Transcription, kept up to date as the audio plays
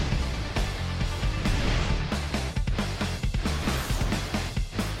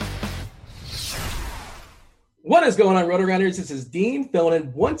What is going on, Roto Grinders? This is Dean filling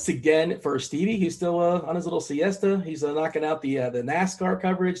in once again for Stevie. He's still on his little siesta. He's knocking out the NASCAR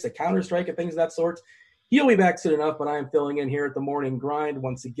coverage, the Counter-Strike, and things of that sort. He'll be back soon enough, but I am filling in here at the morning grind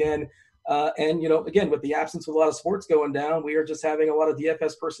once again. And, again, with the absence of a lot of sports going down, we are just having a lot of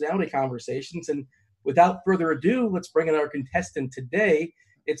DFS personality conversations. And without further ado, let's bring in our contestant today.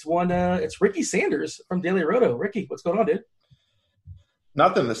 It's Ricky Sanders from DailyRoto. Ricky, what's going on, dude?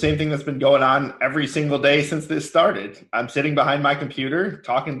 Nothing. The same thing that's been going on every single day since this started. I'm sitting behind my computer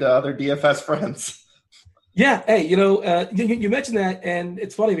talking to other DFS friends. Yeah. Hey, you mentioned that, and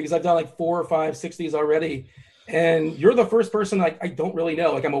it's funny because I've done like 4 or 5 60s already, and you're the first person I don't really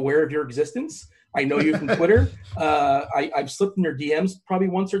know. Like, I'm aware of your existence. I know you from Twitter. I've slipped in your DMs probably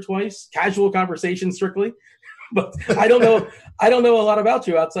once or twice, casual conversation strictly. But I don't know a lot about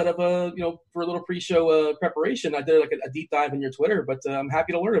you outside of for a little pre-show preparation. I did like a deep dive in your Twitter, but I'm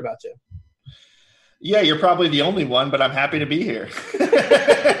happy to learn about you. Yeah, you're probably the only one, but I'm happy to be here.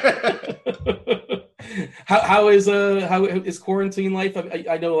 How is quarantine life?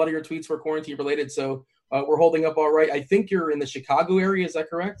 I know a lot of your tweets were quarantine related, so we're holding up all right. I think you're in the Chicago area. Is that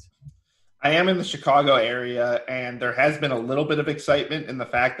correct? I am in the Chicago area, and there has been a little bit of excitement in the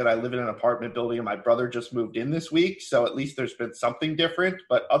fact that I live in an apartment building and my brother just moved in this week. So at least there's been something different.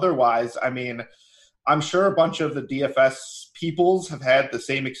 But otherwise, I mean, I'm sure a bunch of the DFS peoples have had the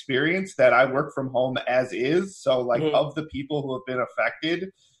same experience that I work from home as is. So of the people who have been affected,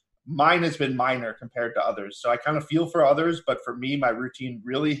 mine has been minor compared to others. So I kind of feel for others. But for me, my routine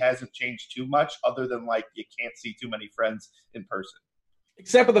really hasn't changed too much other than you can't see too many friends in person.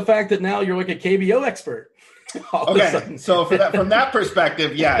 Except for the fact that now you're like a KBO expert. Okay, so from that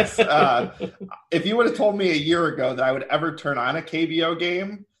perspective, yes. If you would have told me a year ago that I would ever turn on a KBO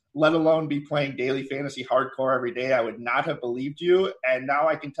game, let alone be playing daily fantasy hardcore every day, I would not have believed you. And now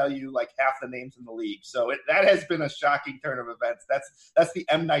I can tell you half the names in the league. So that has been a shocking turn of events. That's the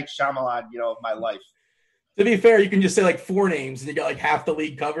M. Night Shyamalan, of my life. To be fair, you can just say 4 names and you got half the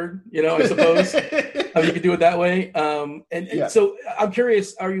league covered, I suppose. You could do it that way. So I'm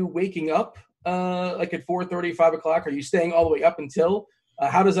curious, are you waking up at 4:30, 5 o'clock? Are you staying all the way up until?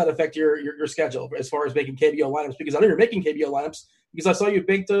 How does that affect your schedule as far as making KBO lineups? Because I know you're making KBO lineups because I saw you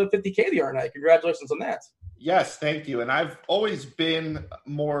banked $50K the other night. Congratulations on that. Yes, thank you. And I've always been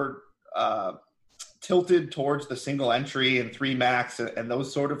more tilted towards the single entry and 3 max and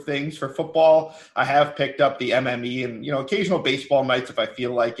those sort of things. For football, I have picked up the MME and, occasional baseball nights. If I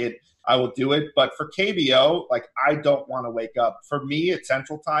feel like it, I will do it. But for KBO, I don't want to wake up. For me, at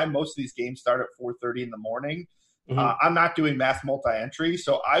Central Time, most of these games start at 4:30 in the morning. Mm-hmm. I'm not doing mass multi-entry.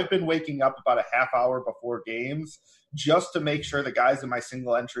 So I've been waking up about a half hour before games just to make sure the guys in my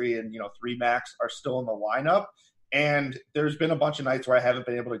single entry and, 3 max are still in the lineup. And there's been a bunch of nights where I haven't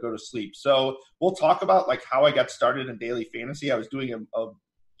been able to go to sleep. So we'll talk about how I got started in daily fantasy. I was doing a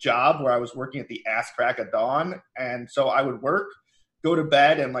job where I was working at the ass crack of dawn. And so I would work, go to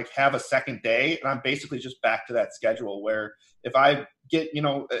bed, and have a second day. And I'm basically just back to that schedule where if I get,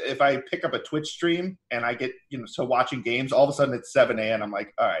 if I pick up a Twitch stream and I get, so watching games, all of a sudden it's 7 a.m. I'm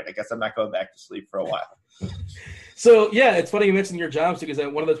like, all right, I guess I'm not going back to sleep for a while. So, yeah, it's funny you mentioned your jobs because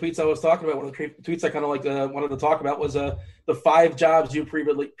one of the tweets I was talking about, one of the tweets I kind of wanted to talk about was the 5 jobs you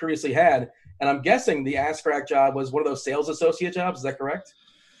previously had. And I'm guessing the ass crack job was one of those sales associate jobs. Is that correct?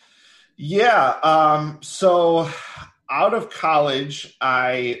 Yeah. So out of college,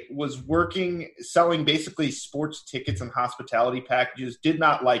 I was selling basically sports tickets and hospitality packages. Did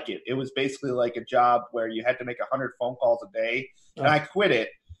not like it. It was basically like a job where you had to make 100 phone calls a day. And I quit it.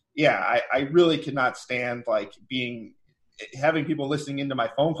 Yeah, I really could not stand having people listening into my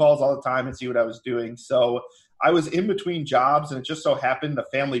phone calls all the time and see what I was doing. So I was in between jobs, and it just so happened the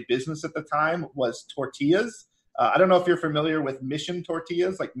family business at the time was tortillas. I don't know if you're familiar with Mission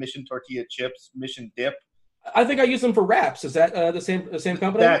tortillas, like Mission tortilla chips, Mission dip. I think I use them for wraps. Is that the same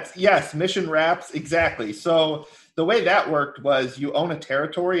company? Yes, Mission Wraps, exactly. So the way that worked was you own a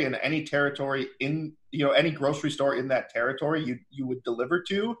territory, and any territory in any grocery store in that territory you would deliver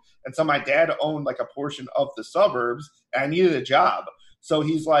to. And so my dad owned a portion of the suburbs, and I needed a job. So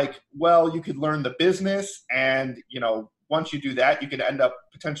he's like, well, you could learn the business, and once you do that, you could end up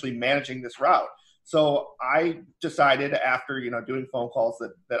potentially managing this route. So I decided after, doing phone calls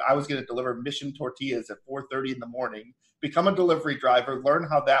that I was going to deliver Mission tortillas at 4:30 in the morning, become a delivery driver, learn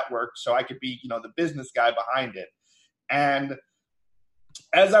how that worked so I could be, the business guy behind it. And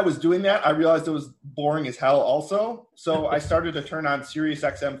as I was doing that, I realized it was boring as hell also. So I started to turn on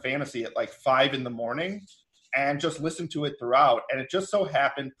SiriusXM Fantasy at 5 in the morning and just listen to it throughout. And it just so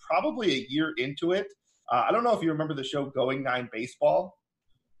happened probably a year into it. I don't know if you remember the show Going 9 Baseball.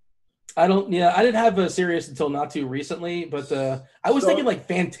 I didn't have a Sirius until not too recently, but I was thinking like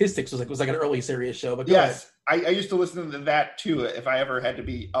Fantistics was like an early Sirius show. But go ahead. Yes, I used to listen to that too if I ever had to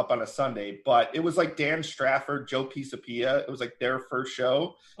be up on a Sunday. But it was like Dan Strafford, Joe Pisapia. It was like their first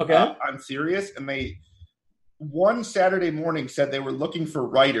show Okay. on Sirius, and they one Saturday morning said they were looking for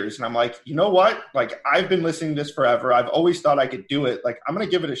writers, and I'm like, you know what? Like, I've been listening to this forever. I've always thought I could do it. Like, I'm going to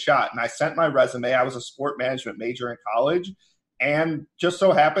give it a shot. And I sent my resume. I was a sport management major in college, and just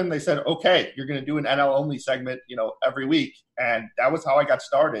so happened they said, okay, you're going to do an NL only segment, every week. And that was how I got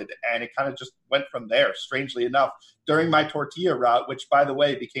started. And it kind of just went from there. Strangely enough, during my tortilla route, which by the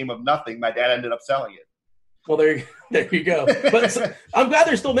way became of nothing, my dad ended up selling it. Well, there you go. But I'm glad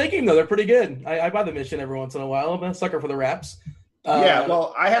they're still making them, though. They're pretty good. I buy the Mission every once in a while. I'm a sucker for the wraps. Yeah,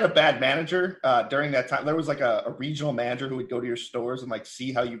 well, I had a bad manager during that time. There was like a regional manager who would go to your stores and like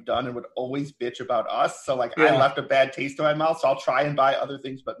see how you've done and would always bitch about us. So like I left a bad taste in my mouth. So I'll try and buy other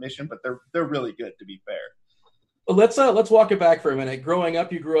things but Mission, but they're really good, to be fair. Well, let's walk it back for a minute. Growing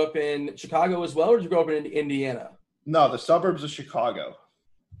up, you grew up in Chicago as well, or did you grow up in Indiana? No, the suburbs of Chicago.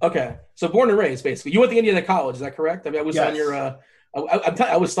 Okay, so born and raised, basically. You went to Indiana College, is that correct? I mean, I was on your.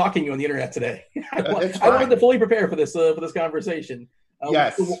 I was stalking you on the internet today. I wanted to fully prepare for this conversation.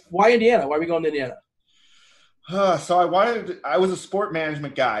 Yes. Why Indiana? Why are we going to Indiana? So I was a sport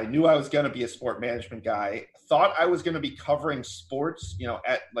management guy. Knew I was going to be a sport management guy. Thought I was going to be covering sports.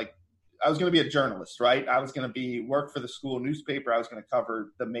 I was going to be a journalist, right? I was going to work for the school newspaper. I was going to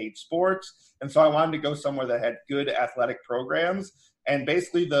cover the main sports. And so I wanted to go somewhere that had good athletic programs. And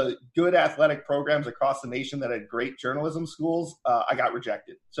basically the good athletic programs across the nation that had great journalism schools, I got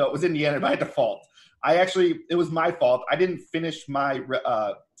rejected. So it was Indiana by default. It was my fault. I didn't finish my,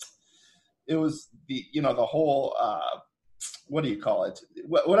 it was the whole, what do you call it?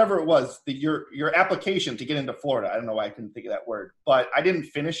 Whatever it was, your application to get into Florida. I don't know why I couldn't think of that word, but I didn't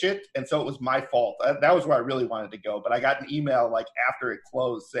finish it. And so it was my fault. That was where I really wanted to go. But I got an email like after it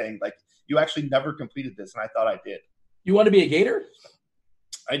closed saying like, you actually never completed this. And I thought I did. You want to be a Gator?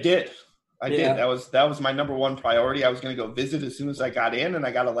 I did. I did. That was my number one priority. I was going to go visit as soon as I got in, and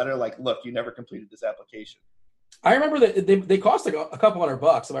I got a letter like, look, you never completed this application. I remember that they cost like a couple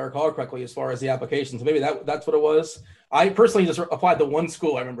 $100, if I recall correctly, as far as the applications. Maybe that's what it was. I personally just applied to one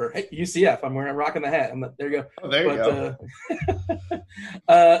school. I remember, hey, UCF. I'm rocking the hat. There you go. Oh, there you go.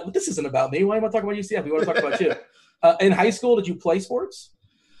 But this isn't about me. Why am I talking about UCF? We want to talk about you. In high school, did you play sports?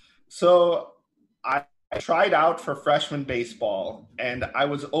 So I tried out for freshman baseball, and I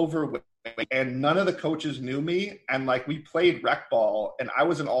was overweight, and none of the coaches knew me. And like we played rec ball, and I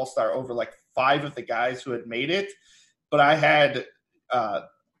was an all-star over like 5 of the guys who had made it. But I had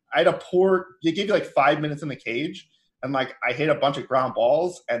they gave you like 5 minutes in the cage, and like I hit a bunch of ground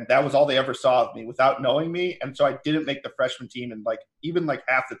balls, and that was all they ever saw of me without knowing me. And so I didn't make the freshman team, and like even like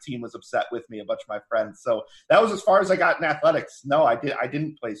half the team was upset with me, a bunch of my friends. So that was as far as I got in athletics. No, I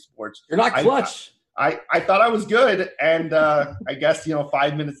didn't play sports. You're not clutch. I thought I was good, and I guess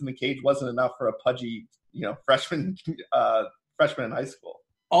 5 minutes in the cage wasn't enough for a pudgy freshman in high school.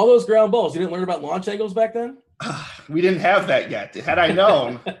 All those ground balls. You didn't learn about launch angles back then? We didn't have that yet. Had I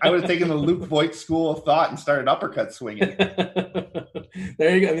known, I would have taken the Luke Voigt school of thought and started uppercut swinging.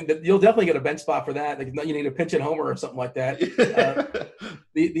 There you go. I mean, you'll definitely get a bench spot for that. Like, you need a pinch and homer or something like that.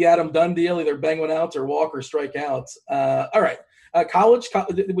 The Adam Dunn deal, either bang one out or walk or strike out. All right. College,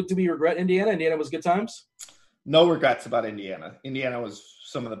 do we regret Indiana? Indiana was good times? No regrets about Indiana. Indiana was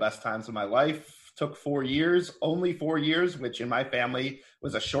some of the best times of my life. Took 4 years, only 4 years, which in my family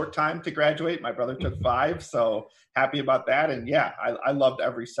was a short time to graduate. My brother took 5, so happy about that. And yeah, I loved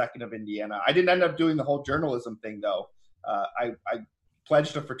every second of Indiana. I didn't end up doing the whole journalism thing, though. I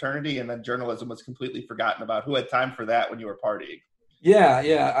pledged a fraternity, and then journalism was completely forgotten about. Who had time for that when you were partying? Yeah.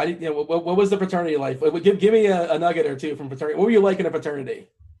 What was the fraternity life? Give me a nugget or two from fraternity. What were you like in a fraternity?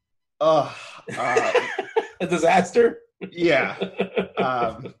 A disaster? Yeah.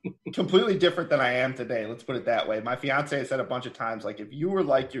 Completely different than I am today. Let's put it that way. My fiance has said a bunch of times, like, if you were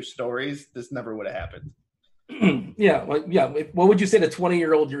like your stories, this never would have happened. Yeah. What would you say to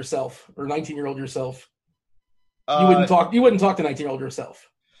 20-year-old yourself or 19-year-old yourself? You wouldn't talk to 19-year-old yourself.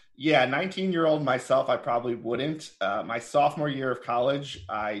 Yeah, 19-year-old myself, I probably wouldn't. My sophomore year of college,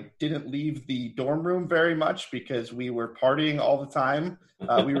 I didn't leave the dorm room very much because we were partying all the time.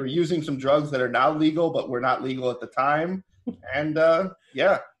 We were using some drugs that are now legal, but were not legal at the time. And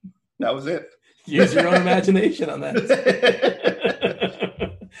yeah, that was it. Use your own imagination on that.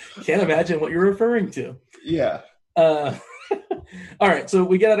 Can't imagine what you're referring to. Yeah. All right, so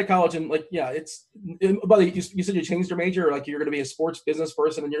we get out of college and but you said you changed your major, or like you're going to be a sports business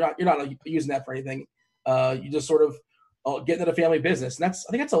person, and you're not like using that for anything. You just sort of getting into family business. And I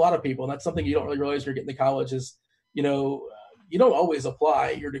think that's a lot of people. And that's something you don't really realize when you're getting to college is, you don't always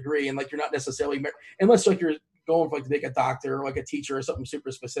apply your degree. And like, you're not necessarily, unless like you're going for like to make a doctor or like a teacher or something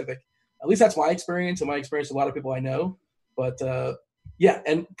super specific. At least that's my experience. And my experience, a lot of people I know. But yeah.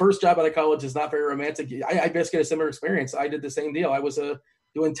 And first job out of college is not very romantic. I basically had a similar experience. I did the same deal. I was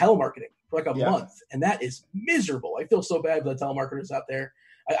doing telemarketing for like a month. And that is miserable. I feel so bad for the telemarketers out there.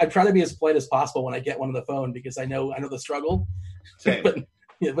 I try to be as polite as possible when I get one on the phone because I know the struggle. Same.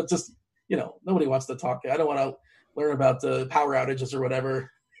 but just, nobody wants to talk. I don't want to learn about the power outages or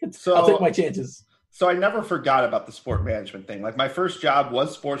whatever. So I'll take my chances. So I never forgot about the sport management thing. Like my first job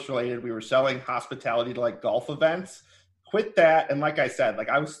was sports related. We were selling hospitality to like golf events. Quit that. And like I said, like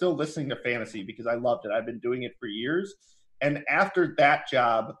I was still listening to fantasy because I loved it. I've been doing it for years. And after that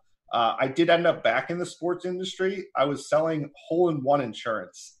job, I did end up back in the sports industry. I was selling hole-in-one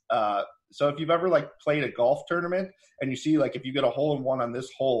insurance. So if you've ever like played a golf tournament and you see like if you get a hole-in-one on this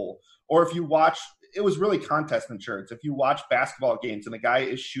hole, or if you watch, it was really contest insurance. If you watch basketball games and the guy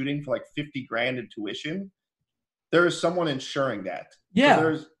is shooting for like 50 grand in tuition, there is someone insuring that.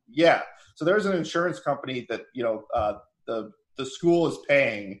 Yeah. So there's an insurance company that, the school is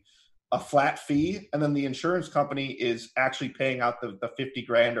paying a flat fee, and then the insurance company is actually paying out the 50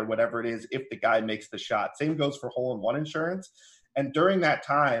 grand or whatever it is if the guy makes the shot. Same goes for hole-in-one insurance. And during that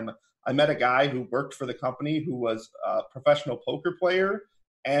time, I met a guy who worked for the company who was a professional poker player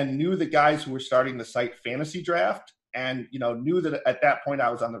and knew the guys who were starting the site Fantasy Draft, and knew that at that point I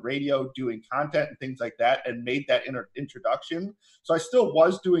was on the radio doing content and things like that, and made that introduction. So I still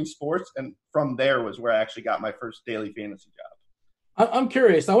was doing sports, and from there was where I actually got my first daily fantasy job. I'm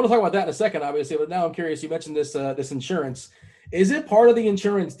curious. I want to talk about that in a second, obviously, but now I'm curious. You mentioned this insurance. Is it part of the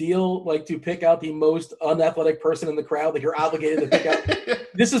insurance deal, like to pick out the most unathletic person in the crowd? Like you're obligated to pick out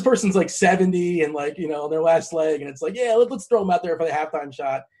this person's like 70 and like, on their last leg. And it's like, yeah, let's throw them out there for the halftime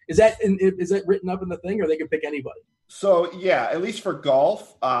shot. Is that written up in the thing, or they can pick anybody? So yeah, at least for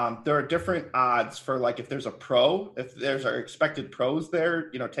golf, there are different odds for like if there's a pro, if there's our expected pros there,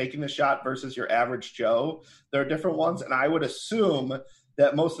 taking the shot versus your average Joe. There are different ones. And I would assume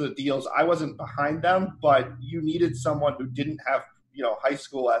that most of the deals, I wasn't behind them, but you needed someone who didn't have, high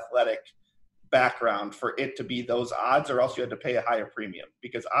school athletic background for it to be those odds, or else you had to pay a higher premium,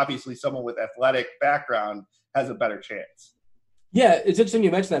 because obviously someone with athletic background has a better chance. Yeah, it's interesting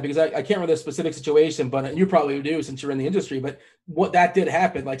you mentioned that, because I can't remember the specific situation, but you probably do since you're in the industry. But what that did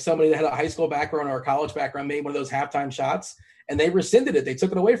happen, like somebody that had a high school background or a college background made one of those halftime shots, and they rescinded it. They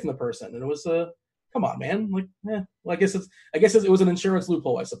took it away from the person, and it was come on, man. Like, well, I guess it was an insurance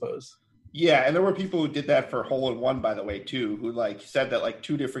loophole, I suppose. Yeah, and there were people who did that for hole-in-one, by the way, too, who like said that like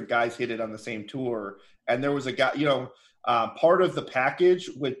two different guys hit it on the same tour, and there was a guy, part of the package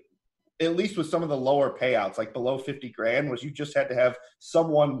with, at least with some of the lower payouts, like below 50 grand, was you just had to have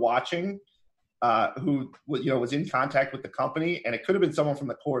someone watching who was in contact with the company, and it could have been someone from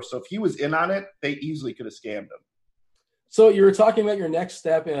the course. So if he was in on it, they easily could have scammed him. So you were talking about your next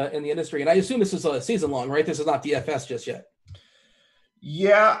step in the industry, and I assume this is a season long, right? This is not DFS just yet.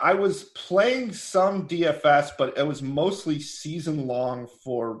 Yeah, I was playing some DFS, but it was mostly season long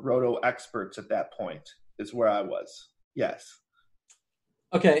for Roto experts at that point is where I was. Yes.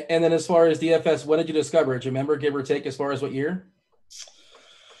 Okay, and then as far as DFS, when did you discover it? Do you remember, give or take, as far as what year?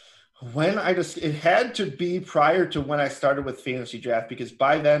 It had to be prior to when I started with Fantasy Draft, because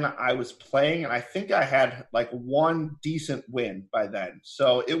by then I was playing, and I think I had like one decent win by then.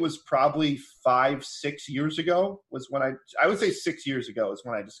 So it was probably 5-6 years ago was when I would say 6 years ago is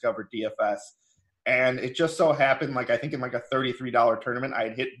when I discovered DFS. And it just so happened, like I think in like a $33 tournament, I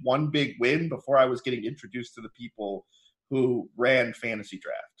had hit one big win before I was getting introduced to the people who ran Fantasy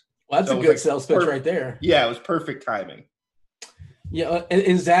Draft. Well, that's a good sales pitch right there. Yeah, it was perfect timing. Yeah, and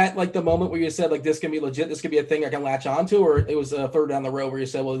is that like the moment where you said, like, this can be legit, this could be a thing I can latch onto, or it was further down the road where you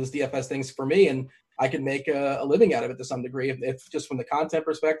said, well, this DFS thing's for me and I can make a living out of it to some degree, if just from the content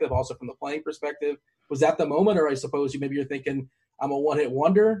perspective, also from the playing perspective? Was that the moment, or I suppose you're thinking I'm a one-hit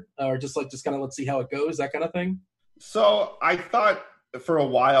wonder, or just kind of let's see how it goes, that kind of thing? So I thought for a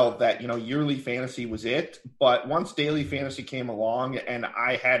while that, yearly fantasy was it. But once daily fantasy came along and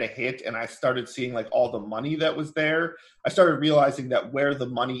I had a hit and I started seeing like all the money that was there, I started realizing that where the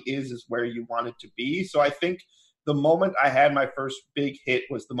money is where you want it to be. So I think the moment I had my first big hit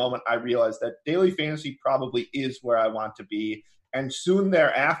was the moment I realized that daily fantasy probably is where I want to be. And soon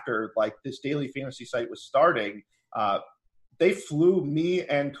thereafter, like this daily fantasy site was starting, they flew me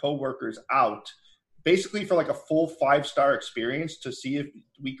and coworkers out basically for like a full 5-star experience to see if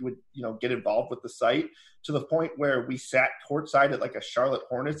we would, get involved with the site. to the point where we sat courtside at like a Charlotte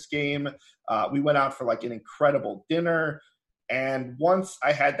Hornets game. We went out for like an incredible dinner. And once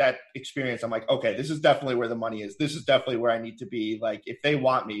I had that experience, I'm like, okay, this is definitely where the money is. This is definitely where I need to be. Like, if they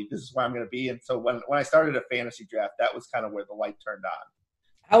want me, this is where I'm going to be. And so when I started a fantasy draft, that was kind of where the light turned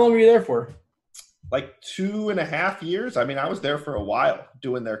on. How long were you there for? Like 2.5 years. I mean, I was there for a while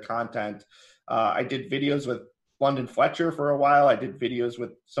doing their content. I did videos with London Fletcher for a while. I did videos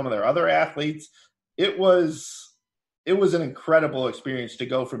with some of their other athletes. It was an incredible experience to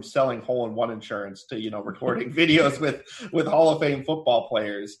go from selling hole-in-one insurance to, recording videos with Hall of Fame football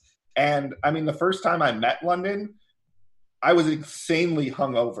players. And I mean, the first time I met London, I was insanely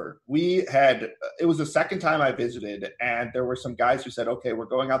hungover. It was the second time I visited, and there were some guys who said, okay, we're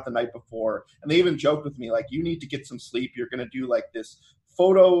going out the night before. And they even joked with me, like, you need to get some sleep. You're going to do like this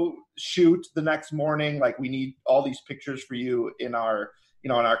photo shoot the next morning. Like, we need all these pictures for you in our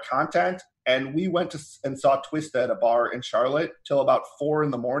content. And we went and saw Twista at a bar in Charlotte till about 4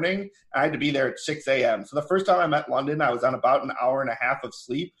 a.m. I had to be there at 6 a.m. So the first time I met London, I was on about an hour and a half of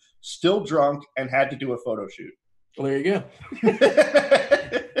sleep, still drunk, and had to do a photo shoot. Well, there you go.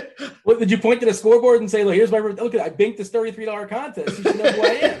 Well, did you point to the scoreboard and say, look, here's look, I banked this $33 contest. You should know who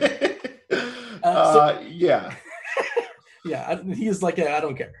I am. Yeah. Yeah, he's like, I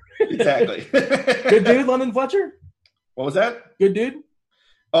don't care. Exactly. Good dude, London Fletcher? What was that? Good dude?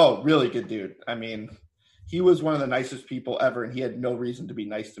 Oh, really good dude. I mean, he was one of the nicest people ever, and he had no reason to be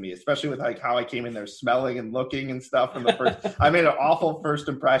nice to me, especially with like how I came in there smelling and looking and stuff. From the first, I made an awful first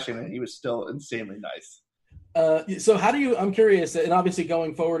impression, and he was still insanely nice. So how do you, I'm curious, and obviously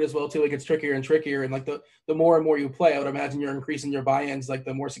going forward as well too, it gets trickier and trickier. And like the more and more you play, I would imagine you're increasing your buy-ins, like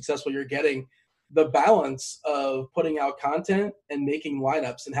the more successful you're getting. The balance of putting out content and making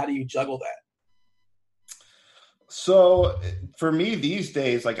lineups, and how do you juggle that? So for me these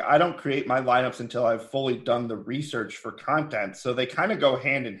days, like I don't create my lineups until I've fully done the research for content. So they kind of go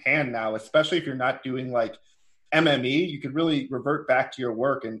hand in hand now, especially if you're not doing like MME, you could really revert back to your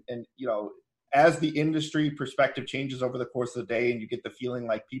work and as the industry perspective changes over the course of the day and you get the feeling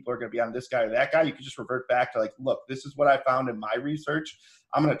like people are going to be on this guy or that guy, you can just revert back to like, look, this is what I found in my research.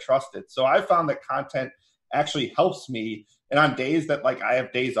 I'm going to trust it. So I found that content actually helps me. And on days that like I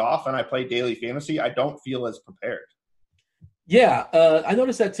have days off and I play daily fantasy, I don't feel as prepared. Yeah, I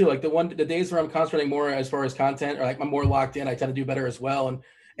noticed that too. Like the days where I'm concentrating more as far as content, or like I'm more locked in, I tend to do better as well. And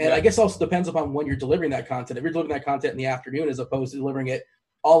yeah. I guess also depends upon when you're delivering that content. If you're delivering that content in the afternoon as opposed to delivering it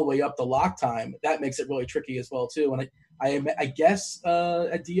all the way up to lock time, that makes it really tricky as well too. And I guess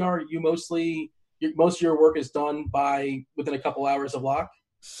at DR, most of your work is done within a couple hours of lock.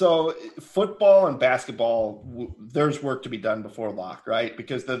 So football and basketball, there's work to be done before lock, right?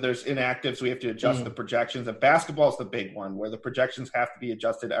 Because there's inactives. We have to adjust the projections. And basketball is the big one where the projections have to be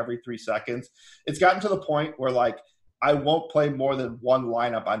adjusted every 3 seconds. It's gotten to the point where like I won't play more than one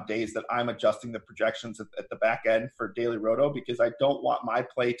lineup on days that I'm adjusting the projections at the back end for DailyRoto because I don't want my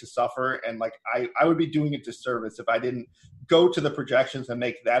play to suffer. And like I would be doing a disservice if I didn't go to the projections and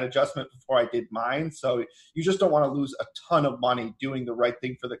make that adjustment before I did mine. So you just don't want to lose a ton of money doing the right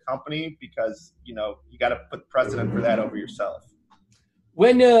thing for the company because, you got to put precedent for that over yourself.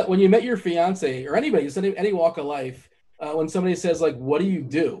 When you met your fiance or anybody, any walk of life, when somebody says like, what do you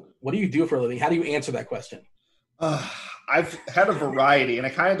do? What do you do for a living? How do you answer that question? I've had a variety, and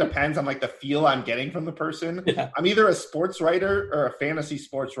it kind of depends on like the feel I'm getting from the person. Yeah. I'm either a sports writer or a fantasy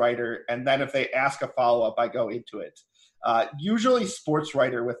sports writer, and then if they ask a follow-up, I go into it. Usually sports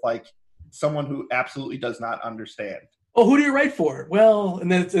writer with like someone who absolutely does not understand. Oh, who do you write for? Well,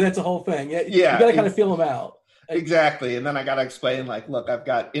 and then that's a whole thing. Yeah, you got to kind of feel them out. Exactly. And then I got to explain like, look, I've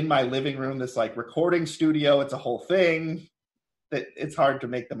got in my living room this like recording studio. It's a whole thing. It's hard to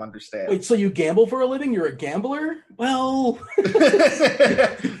make them understand. Wait, so you gamble for a living? You're a gambler? Well,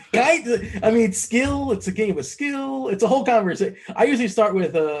 I mean, skill. It's a game of skill. It's a whole conversation. I usually start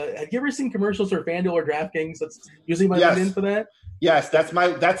with, have you ever seen commercials for FanDuel or DraftKings? That's usually my lead in for that. Yes, that's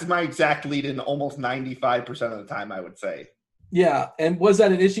my exact lead in almost 95% of the time, I would say. Yeah, and was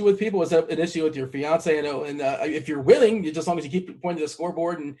that an issue with people? Was that an issue with your fiance? And if you're winning, just as long as you keep pointing to the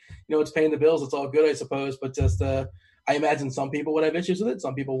scoreboard and it's paying the bills, it's all good, I suppose. But just I imagine some people would have issues with it.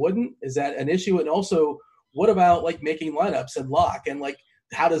 Some people wouldn't. Is that an issue? And also, what about like making lineups and lock? And like,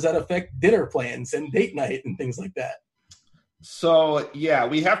 how does that affect dinner plans and date night and things like that? So, yeah,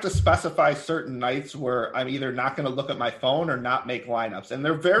 we have to specify certain nights where I'm either not going to look at my phone or not make lineups. And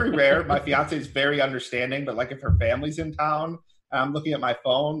they're very rare. My fiance is very understanding. But like if her family's in town and I'm looking at my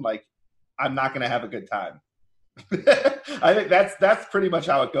phone, like I'm not going to have a good time. I think that's pretty much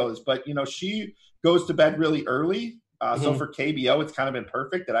how it goes. But, she goes to bed really early. So for KBO, it's kind of been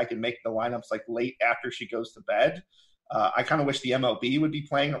perfect that I can make the lineups like late after she goes to bed. I kind of wish the MLB would be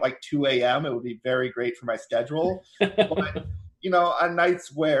playing at like 2 a.m. It would be very great for my schedule. But, on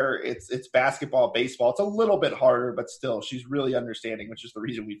nights where it's basketball, baseball, it's a little bit harder, but still, she's really understanding, which is the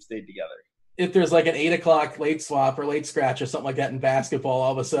reason we've stayed together. If there's like an 8 o'clock late swap or late scratch or something like that in basketball,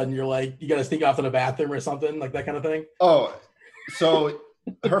 all of a sudden you're like, you got to sneak off to the bathroom or something, like that kind of thing? Oh, so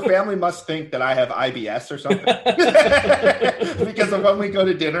her family must think that I have IBS or something. Because of when we go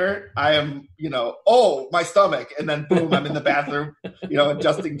to dinner, I am, my stomach. And then boom, I'm in the bathroom,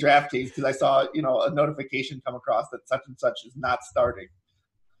 adjusting DraftKings because I saw, a notification come across that such and such is not starting.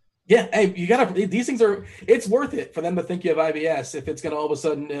 Yeah, hey, these things it's worth it for them to think you have IBS if it's going to all of a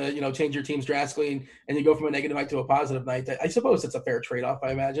sudden, change your teams drastically and you go from a negative night to a positive night. I suppose it's a fair trade-off,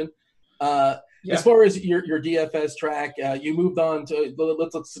 I imagine. Yeah. As far as your DFS track, you moved on to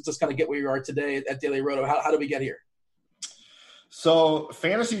let's just kind of get where you are today at DailyRoto. How did we get here? So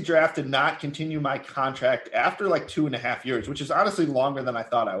Fantasy Draft did not continue my contract after like 2.5 years, which is honestly longer than I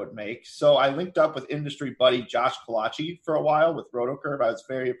thought I would make. So I linked up with industry buddy Josh Kalachi for a while with RotoCurve. I was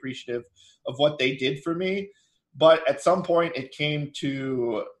very appreciative of what they did for me. But at some point it came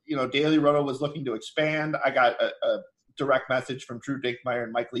to, DailyRoto was looking to expand. I got a direct message from Drew Dinkmeyer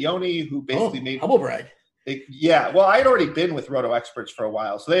and Mike Leone, who basically made humble brag. Well, I had already been with Roto Experts for a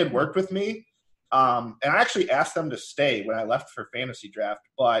while, so they had worked with me. And I actually asked them to stay when I left for Fantasy Draft,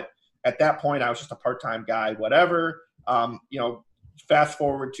 but at that point I was just a part-time guy, whatever. Fast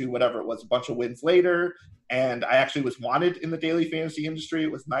forward to whatever it was, a bunch of wins later, and I actually was wanted in the daily fantasy industry.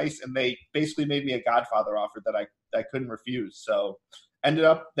 It was nice, and they basically made me a Godfather offer that I couldn't refuse. So ended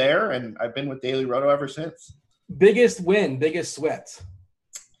up there, and I've been with DailyRoto ever since. Biggest win, biggest sweat.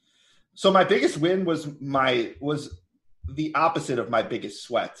 So my biggest win was the opposite of my biggest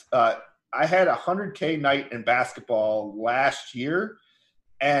sweat. I had a 100K night in basketball last year,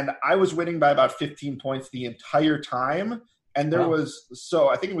 and I was winning by about 15 points the entire time. And there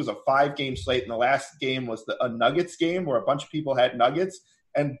I think it was a 5-game slate, and the last game was a Nuggets game where a bunch of people had Nuggets,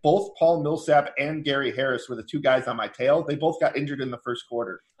 and both Paul Millsap and Gary Harris were the two guys on my tail. They both got injured in the first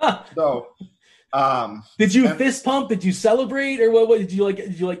quarter. So did you fist pump? Did you celebrate, or what? Did you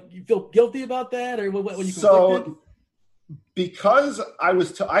you feel guilty about that, or what? You conflicted? Because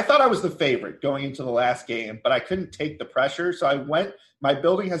I thought I was the favorite going into the last game, but I couldn't take the pressure. So my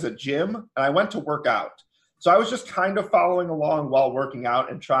building has a gym, and I went to work out. So I was just kind of following along while working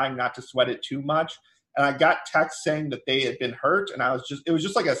out and trying not to sweat it too much. And I got texts saying that they had been hurt, and it was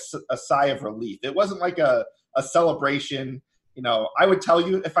just like a sigh of relief. It wasn't like a celebration. I would tell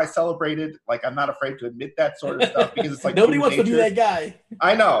you if I celebrated, like I'm not afraid to admit that sort of stuff because it's like nobody wants to be that guy.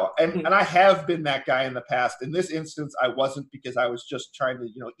 I know. And I have been that guy in the past. In this instance, I wasn't because I was just trying to,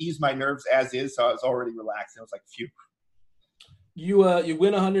 ease my nerves as is. So I was already relaxed. And I was like, phew. You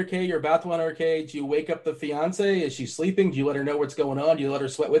win 100K, you're about to win 100K. Do you wake up the fiance? Is she sleeping? Do you let her know what's going on? Do you let her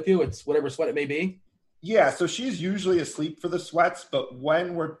sweat with you? It's whatever sweat it may be. Yeah, so she's usually asleep for the sweats, but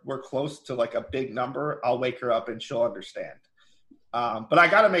when we're close to like a big number, I'll wake her up and she'll understand. But I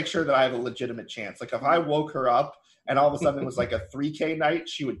got to make sure that I have a legitimate chance. Like if I woke her up and all of a sudden it was like a 3K night,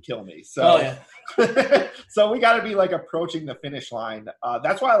 she would kill me. So, so we got to be like approaching the finish line.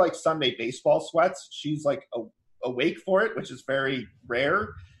 That's why I like Sunday baseball sweats. She's like awake for it, which is very rare.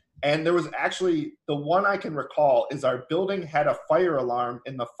 And there was actually the one I can recall is our building had a fire alarm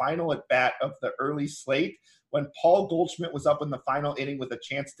in the final at bat of the early slate when Paul Goldschmidt was up in the final inning with a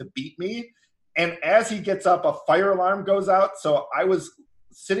chance to beat me. And as he gets up, a fire alarm goes out. So I was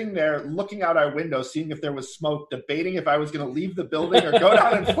sitting there looking out our window, seeing if there was smoke, debating if I was going to leave the building or go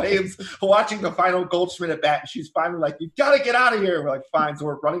down in flames, watching the final Goldschmidt at bat. And she's finally like, "You got to get out of here." We're like, fine. So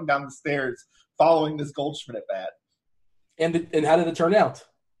we're running down the stairs following this Goldschmidt at bat. And how did it turn out?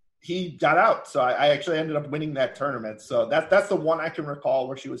 He got out. So I actually ended up winning that tournament. So that's the one I can recall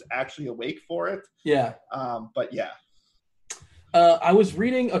where she was actually awake for it. Yeah. But yeah. I was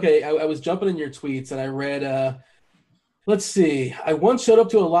reading, I was jumping in your tweets and I read, let's see, I once showed up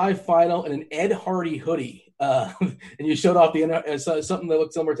to a live final in an Ed Hardy hoodie, and you showed off something that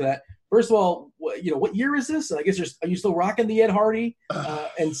looked similar to that. First of all, what year is this? I guess are you still rocking the Ed Hardy?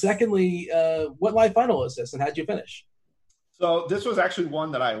 And secondly, what live final is this and how'd you finish? So this was actually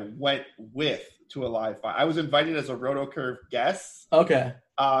one that I went with to a live final. I was invited as a RotoCurve guest. Okay.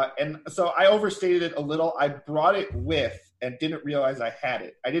 And so I overstated it a little. I brought it with and didn't realize I had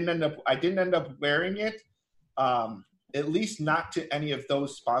it. I didn't end up wearing it, at least not to any of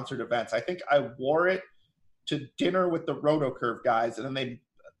those sponsored events. I think I wore it to dinner with the RotoCurve guys, and then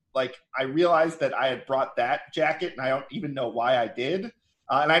I realized that I had brought that jacket, and I don't even know why I did.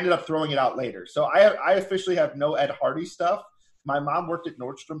 and I ended up throwing it out later. So I officially have no Ed Hardy stuff. My mom worked at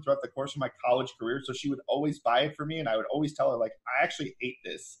Nordstrom throughout the course of my college career, so she would always buy it for me, and I would always tell her, like, I actually hate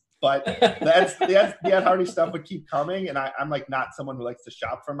this. But the Ed Hardy stuff would keep coming, and I'm like not someone who likes to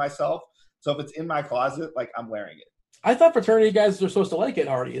shop for myself. So if it's in my closet, like, I'm wearing it. I thought fraternity guys are supposed to like Ed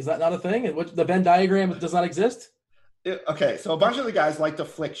Hardy. Is that not a thing? And the Venn diagram does not exist? Okay, so a bunch of the guys liked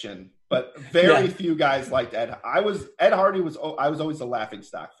Affliction, but very few guys liked Ed. I was always the laughing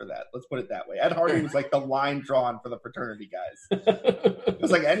stock for that. Let's put it that way. Ed Hardy was like the line drawn for the fraternity guys. It was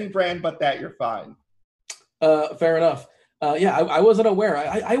like any brand but that, you're fine. Fair enough. I wasn't aware.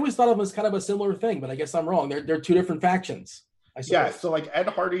 I always thought of them as kind of a similar thing, but I guess I'm wrong. They're two different factions. Yeah, so like Ed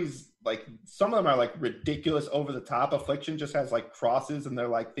Hardy's, like some of them are like ridiculous, over the top. Affliction just has like crosses, and they're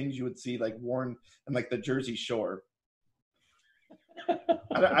like things you would see like worn in like the Jersey Shore.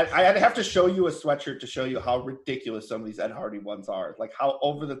 I'd have to show you a sweatshirt to show you how ridiculous some of these Ed Hardy ones are. Like how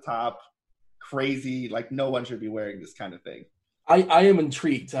over the top, crazy, like no one should be wearing this kind of thing. I am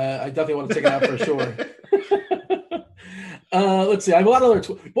intrigued. I definitely want to check it out for sure. Let's see. I have a lot of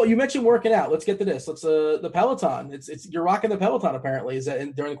other. Well, you mentioned working out. Let's get to this. Let's the Peloton. It's you're rocking the Peloton apparently. Is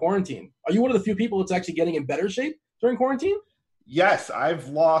that during quarantine? Are you one of the few people that's actually getting in better shape during quarantine? Yes, I've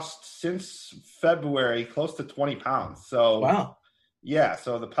lost since February close to 20 pounds. So wow. Yeah,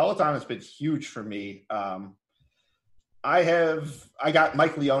 so the Peloton has been huge for me. I got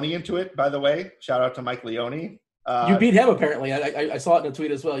Mike Leone into it, by the way. Shout out to Mike Leone. You beat him apparently. I saw it in a tweet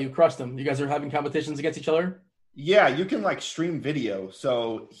as well. You crushed him. You guys are having competitions against each other? Yeah, you can like stream video.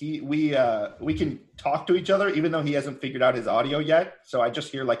 So we can talk to each other even though he hasn't figured out his audio yet. So I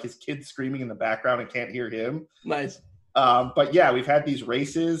just hear like his kids screaming in the background and can't hear him. Nice. But yeah, we've had these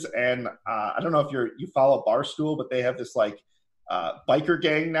races, and I don't know if you follow Barstool, but they have this like biker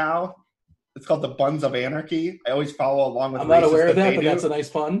gang now. It's called the Buns of Anarchy. I always follow along with. I'm not aware of that, but that's a nice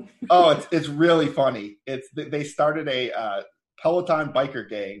pun. Oh, it's really funny. They started a Peloton biker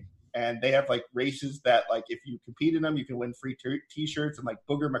gang, and they have like races that like if you compete in them, you can win free t-shirts, and like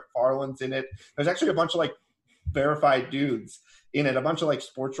Booger McFarland's in it. There's actually a bunch of like verified dudes in it, a bunch of like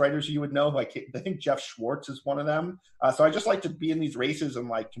sports writers you would know. Like I think Jeff Schwartz is one of them. So I just like to be in these races and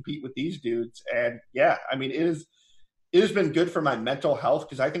like compete with these dudes. And yeah, I mean it has been good for my mental health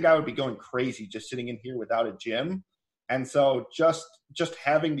because I think I would be going crazy just sitting in here without a gym. And so just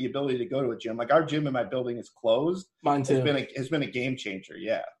having the ability to go to a gym, like our gym in my building is closed. Mine too. Has been a game changer.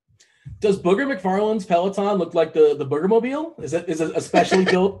 Yeah. Does Booger McFarland's Peloton look like the Boogermobile? Is it a specially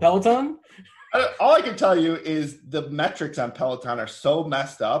built Peloton? All I can tell you is the metrics on Peloton are so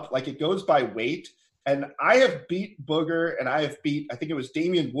messed up. Like it goes by weight. And I have beat Booger, and I think it was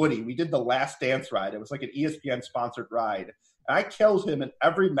Damian Woody. We did the Last Dance ride. It was like an ESPN sponsored ride. And I killed him in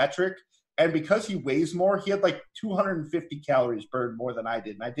every metric. And because he weighs more, he had like 250 calories burned more than I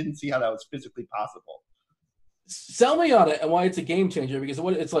did. And I didn't see how that was physically possible. Sell me on it and why it's a game changer, because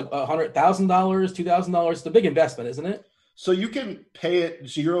it's like $100,000, $2,000. It's a big investment, isn't it? So you can pay it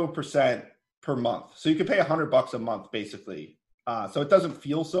 0% per month. So you can pay $100 a month, basically. So it doesn't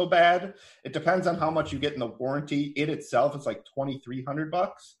feel so bad. It depends on how much you get in the warranty. It itself is like $2,300.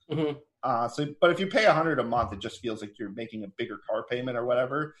 Mm-hmm. But if you pay $100 a month, it just feels like you're making a bigger car payment or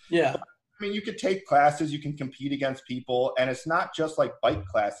whatever. Yeah. But, I mean, you could take classes, you can compete against people, and it's not just like bike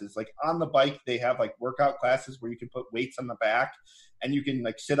classes. Like on the bike, they have like workout classes where you can put weights on the back and you can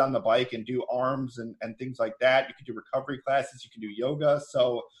like sit on the bike and do arms and things like that. You can do recovery classes, you can do yoga.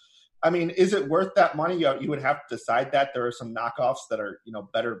 So I mean, is it worth that money? You would have to decide that. There are some knockoffs that are,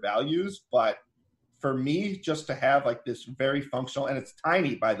 better values. But for me, just to have like this very functional, and it's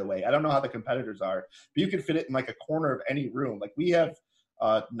tiny, by the way. I don't know how the competitors are, but you can fit it in like a corner of any room. Like we have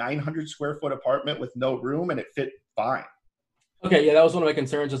a 900 square foot apartment with no room, and it fit fine. Okay, yeah, that was one of my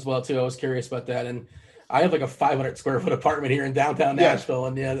concerns as well, too. I was curious about that. And I have like a 500 square foot apartment here in downtown Nashville.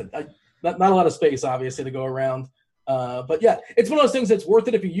 And not a lot of space, obviously, to go around. But yeah, it's one of those things that's worth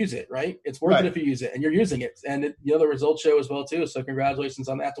it if you use it, right? It's worth it if you use it, and you're using it, and the results show as well too. So congratulations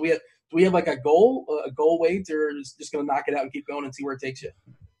on that. Do we have like a goal weight, or just going to knock it out and keep going and see where it takes you?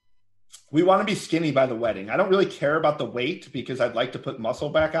 We want to be skinny by the wedding. I don't really care about the weight because I'd like to put muscle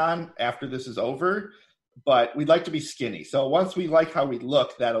back on after this is over, but we'd like to be skinny. So once we like how we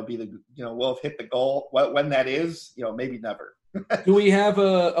look, that'll be we'll have hit the goal. When that is, maybe never. Do we have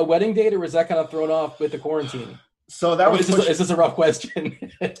a wedding date, or is that kind of thrown off with the quarantine? So that was is this a rough question?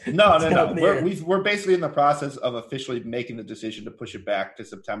 No. We're basically in the process of officially making the decision to push it back to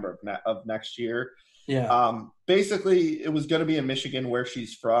September of next year. Yeah. Basically, it was going to be in Michigan, where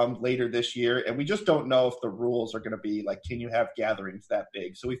she's from, later this year, and we just don't know if the rules are going to be like, can you have gatherings that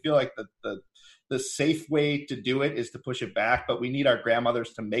big? So we feel like the safe way to do it is to push it back, but we need our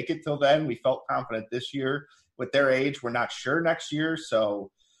grandmothers to make it till then. We felt confident this year with their age. We're not sure next year,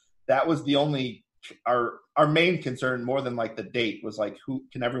 so that was the only our main concern, more than like the date, was like, who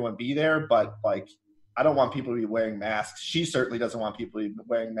can everyone be there? But like, I don't want people to be wearing masks. She certainly doesn't want people to be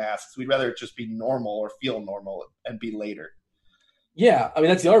wearing masks. We'd rather it just be normal or feel normal and be later. Yeah, I mean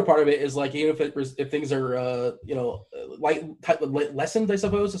that's the other part of it is like, even if things are lessened, I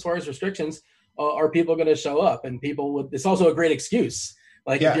suppose, as far as restrictions, are people going to show up? And people would. It's also a great excuse.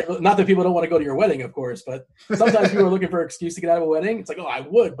 Like, not that people don't want to go to your wedding, of course, but sometimes people are looking for an excuse to get out of a wedding. It's like, oh, I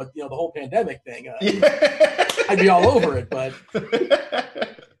would, but the whole pandemic thing, I'd be all over it. But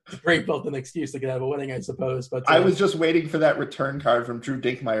it's a great built-in excuse to get out of a wedding, I suppose. But I was just waiting for that return card from Drew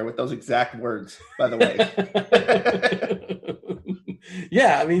Dinkmeyer with those exact words, by the way.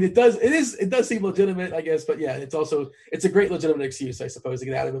 Yeah, I mean, it does seem legitimate, I guess, but yeah, it's a great legitimate excuse, I suppose, to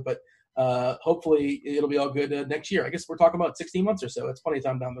get out of it. But hopefully it'll be all good next year. I guess we're talking about 16 months or so. It's plenty of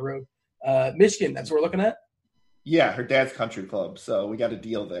time down the road. Michigan, that's what we're looking at? Yeah, her dad's country club. So we got a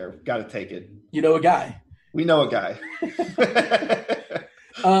deal there. Got to take it. You know a guy. We know a guy.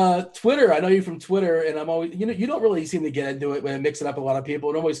 Twitter, I know you from Twitter, and I'm always, you don't really seem to get into it when I'm mixing up a lot of people.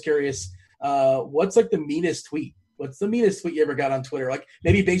 And I'm always curious, what's like the meanest tweet? What's the meanest tweet you ever got on Twitter? Like,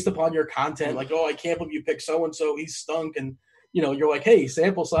 maybe based upon your content, like, oh, I can't believe you picked so-and-so, he's stunk, and you're like, hey,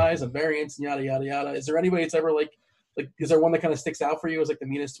 sample size and variance and yada, yada, yada. Is there anybody that's ever like, is there one that kind of sticks out for you as like the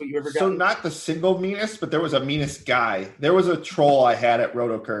meanest tweet you ever got? So not the single meanest, but there was a meanest guy. There was a troll I had at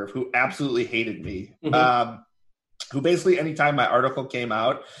RotoCurve who absolutely hated me. Mm-hmm. Who basically, anytime my article came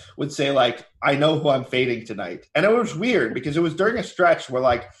out, would say like, I know who I'm fading tonight. And it was weird because it was during a stretch where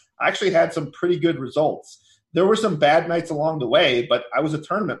like, I actually had some pretty good results. There were some bad nights along the way, but I was a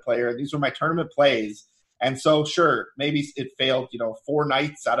tournament player, and these were my tournament plays. And so, sure, maybe it failed, 4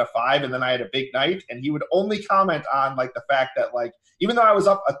 nights out of 5, and then I had a big night. And he would only comment on like the fact that like, even though I was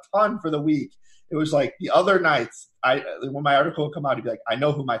up a ton for the week, it was like the other nights, when my article would come out, he'd be like, I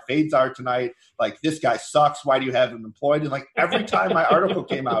know who my fades are tonight. Like, this guy sucks. Why do you have him employed? And like every time my article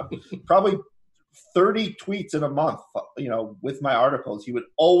came out, probably 30 tweets in a month, with my articles, he would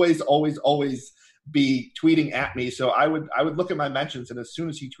always be tweeting at me. So I would look at my mentions, and as soon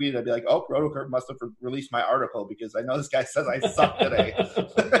as he tweeted, I'd be like, oh, RotoCurve must have released my article because I know this guy says I suck today.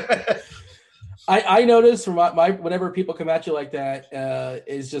 I notice from my whenever people come at you like that,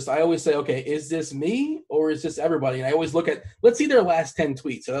 is just, I always say, okay, is this me or is this everybody? And I always look at, let's see their last 10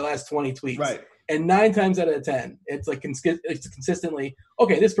 tweets or their last 20 tweets. Right. And 9 times out of 10, it's like it's consistently,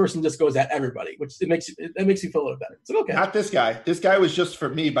 okay, this person just goes at everybody, which that makes you feel a little better. It's like, okay. Not this guy. This guy was just for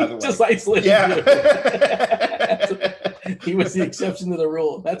me, by the way. Just isolated. Yeah. He was the exception to the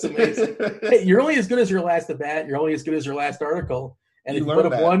rule. That's amazing. Hey, you're only as good as your last at-bat. You're only as good as your last article. And if you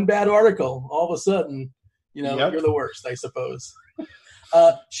put up one bad article, all of a sudden, you're the worst, I suppose.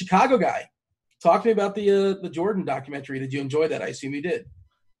 Chicago guy, talk to me about the Jordan documentary. Did you enjoy that? I assume you did.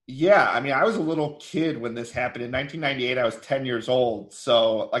 Yeah, I mean, I was a little kid when this happened. In 1998, I was 10 years old.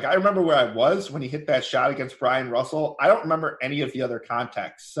 So, like, I remember where I was when he hit that shot against Brian Russell. I don't remember any of the other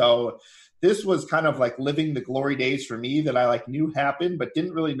context. So this was kind of like living the glory days for me that I, like, knew happened but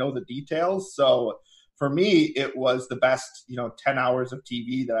didn't really know the details. So for me, it was the best, 10 hours of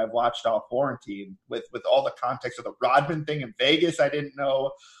TV that I've watched all quarantine with all the context of the Rodman thing in Vegas. I didn't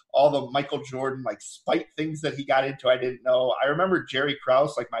know all the Michael Jordan, like, spite things that he got into. I didn't know. I remember Jerry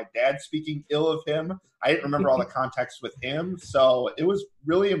Krause, like my dad, speaking ill of him. I didn't remember all the context with him. So it was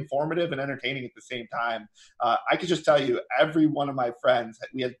really informative and entertaining at the same time. I could just tell you, every one of my friends,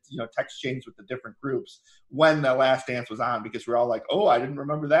 we had, text chains with the different groups when The Last Dance was on, because we're all like, oh, I didn't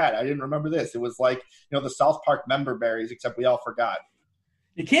remember that. I didn't remember this. It was like, the South Park member berries, except we all forgot.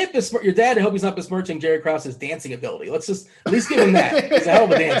 You can't besmirch your dad. I hope he's not besmirching Jerry Krause's dancing ability. Let's just at least give him that. He's a hell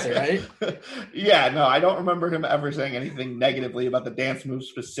of a dancer, right? Yeah, no, I don't remember him ever saying anything negatively about the dance moves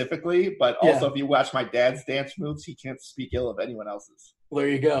specifically. But also, if you watch my dad's dance moves, he can't speak ill of anyone else's. There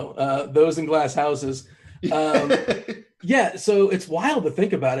you go. Those in glass houses. Yeah, so it's wild to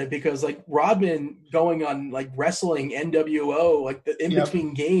think about it because, like, Rodman going on, like, wrestling NWO, like, the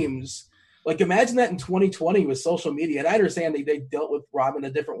in-between games. Like, imagine that in 2020 with social media. And I understand they dealt with Rodman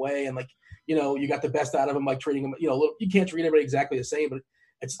a different way. And, like, you got the best out of him, like, treating him, you can't treat everybody exactly the same. But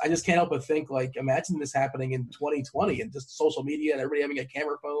I just can't help but think, like, imagine this happening in 2020 and just social media and everybody having a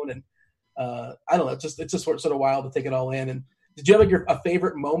camera phone. And I don't know. It's just sort of wild to take it all in. And did you have, like, a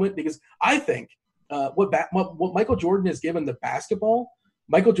favorite moment? Because I think what Michael Jordan has given to basketball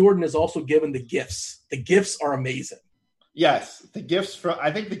Michael Jordan is also given the gifts. The gifts are amazing. Yes,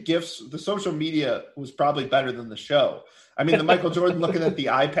 the social media was probably better than the show. I mean, the Michael Jordan looking at the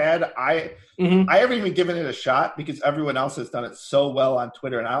iPad, I haven't even given it a shot because everyone else has done it so well on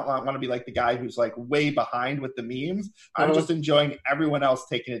Twitter, and I don't want to be like the guy who's like way behind with the memes. I'm just enjoying everyone else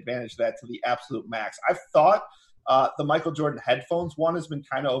taking advantage of that to the absolute max. I've thought the Michael Jordan headphones one has been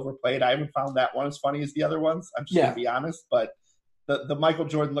kind of overplayed. I haven't found that one as funny as the other ones. I'm just going to be honest, but the Michael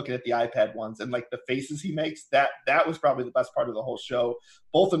Jordan looking at the iPad ones and like the faces he makes, that was probably the best part of the whole show,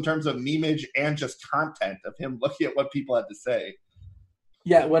 both in terms of memeage and just content of him looking at what people had to say.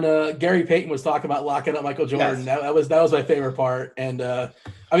 Yeah, when Gary Payton was talking about locking up Michael Jordan, that was my favorite part. And I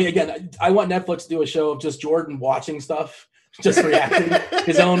mean, again, I want Netflix to do a show of just Jordan watching stuff, just reacting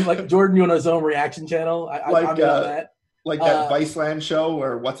his own, like Jordan doing his own reaction channel. I'm in on that. Like that Viceland show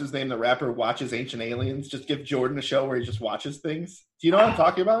where what's his name, the rapper, watches Ancient Aliens. Just give Jordan a show where he just watches things. Do you know what I'm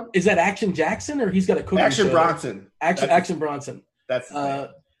talking about? Is that Action Jackson or he's got a cooking Action show? Bronson. Action Bronson. That's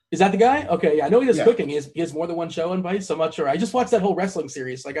is that the guy? Okay, yeah, I know he does cooking. He has more than one show on Vice. I'm not sure. I just watched that whole wrestling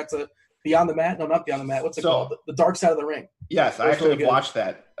series. I got to Beyond the Mat. No, not Beyond the Mat. What's it called? The Dark Side of the Ring. Yes, I actually have watched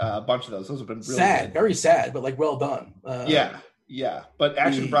that. A bunch of those. Those have been really sad, good. Very sad, but like well done. Yeah, but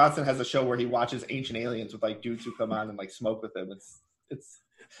Action Bronson has a show where he watches Ancient Aliens with like dudes who come on and like smoke with him.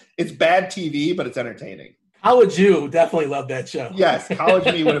 It's bad TV, but it's entertaining. College you definitely love that show. Yes, College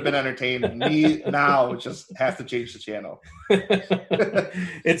me would have been entertained. Me now just has to change the channel.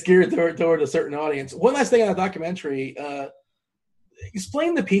 It's geared toward a certain audience. One last thing on the documentary.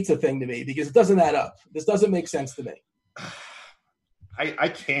 Explain the pizza thing to me because it doesn't add up. This doesn't make sense to me. I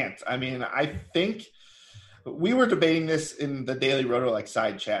can't. I mean, I think we were debating this in the Daily Roto like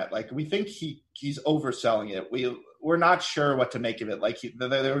side chat. Like we think he's overselling it. We're not sure what to make of it. Like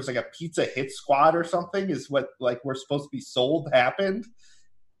there was like a pizza hit squad or something is what like we're supposed to be sold happened.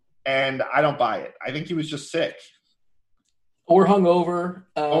 And I don't buy it. I think he was just sick. Or hungover.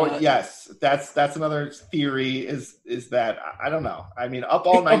 Yes. That's another theory is that, I don't know. I mean, up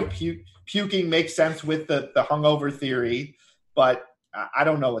all night puking makes sense with the hungover theory, but I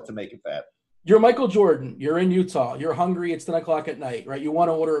don't know what to make of that. You're Michael Jordan. You're in Utah. You're hungry. It's 10 o'clock at night, right? You want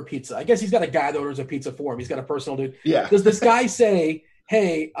to order a pizza. I guess he's got a guy that orders a pizza for him. He's got a personal dude. Yeah. Does this guy say,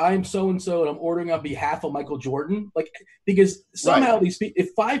 hey, I'm so-and-so and I'm ordering on behalf of Michael Jordan? Like, because somehow if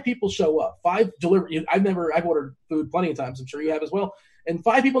 5 people show up, 5 deliver. I've ordered food plenty of times. I'm sure you have as well. And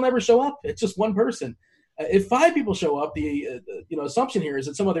 5 people never show up. It's just one person. If 5 people show up, the assumption here is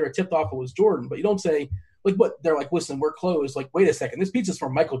that some of them are tipped off it was Jordan, but you don't say, like, what? They're like, listen, we're closed. Like, wait a second. This pizza's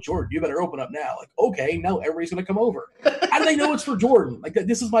from Michael Jordan. You better open up now. Like, okay, now everybody's going to come over. How do they know it's for Jordan? Like,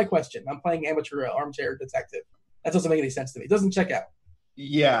 this is my question. I'm playing amateur armchair detective. That doesn't make any sense to me. It doesn't check out.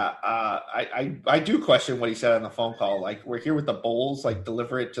 Yeah, I do question what he said on the phone call. Like, we're here with the bowls. Like,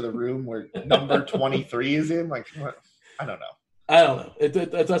 deliver it to the room where number 23 is in. Like, what? I don't know.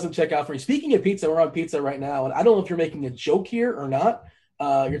 It doesn't check out for me. Speaking of pizza, we're on pizza right now, and I don't know if you're making a joke here or not.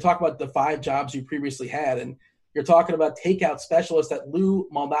 You're talking about the 5 jobs you previously had, and you're talking about takeout specialist at Lou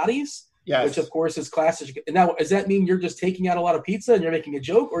Malnati's, which of course is classic. And now, does that mean you're just taking out a lot of pizza and you're making a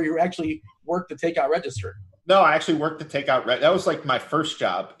joke, or you actually work the takeout register? No, I actually worked the takeout. That was like my first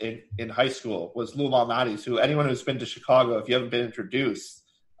job in high school was Lou Malnati's, who anyone who's been to Chicago, if you haven't been introduced,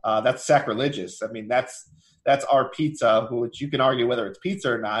 that's sacrilegious. I mean, that's our pizza, which you can argue whether it's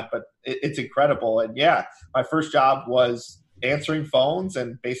pizza or not, but it's incredible. And yeah, my first job was answering phones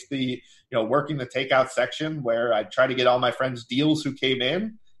and basically, working the takeout section where I try to get all my friends deals who came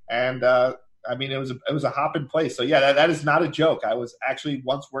in. And I mean, it was a hopping place. So yeah, that is not a joke. I was actually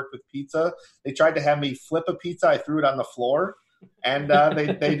once worked with pizza. They tried to have me flip a pizza. I threw it on the floor, and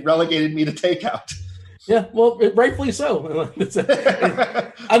they relegated me to takeout. Yeah, well, rightfully so.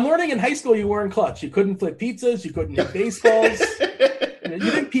 I'm learning in high school you weren't clutch. You couldn't flip pizzas. You couldn't hit baseballs. You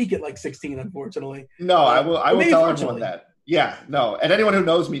didn't peak at like 16, unfortunately. No, I will tell everyone that. Yeah, no. And anyone who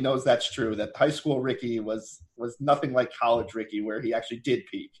knows me knows that's true, that high school Ricky was nothing like college Ricky, where he actually did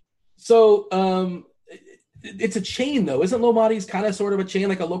peak. So it's a chain, though. Isn't Lomati's kind of sort of a chain,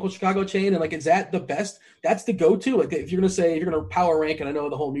 like a local Chicago chain? And like, is that the best? That's the go-to? Like, if you're going to power rank, and I know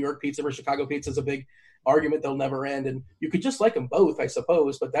the whole New York pizza versus Chicago pizza is a big argument that'll never end. And you could just like them both, I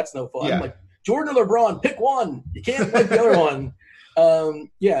suppose, but that's no fun. Yeah. Like, Jordan or LeBron, pick one. You can't like the other one.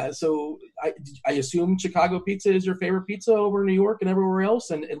 So I assume Chicago pizza is your favorite pizza over New York and everywhere else.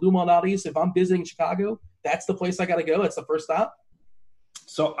 And Lou Malnati's, if I'm visiting Chicago, that's the place I got to go. That's the first stop.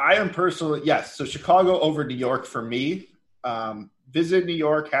 So I am personally, yes. So Chicago over New York for me. Visited New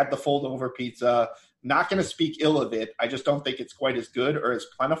York, had the fold over pizza. not going to speak ill of it. I just don't think it's quite as good or as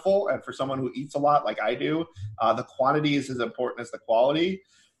plentiful. And for someone who eats a lot like I do, the quantity is as important as the quality.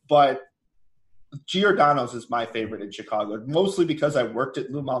 But Giordano's is my favorite in Chicago, mostly because I worked at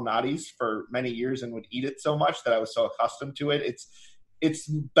Lou Malnati's for many years and would eat it so much that I was so accustomed to it. It's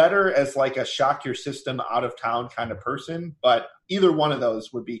better as like a shock your system out of town kind of person, but either one of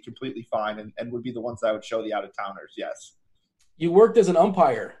those would be completely fine and would be the ones that I would show the out of towners. Yes. You worked as an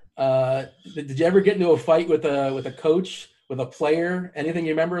umpire. Did you ever get into a fight with a coach, with a player? Anything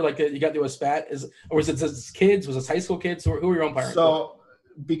you remember? Like you got into a spat? Or was it just kids? Was it high school kids? Who were you umpiring? So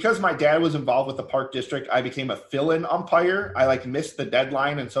because my dad was involved with the Park District, I became a fill-in umpire. I missed the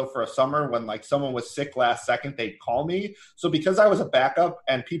deadline. And so for a summer when someone was sick last second, they'd call me. So because I was a backup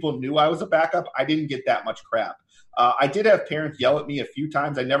and people knew I was a backup, I didn't get that much crap. I did have parents yell at me a few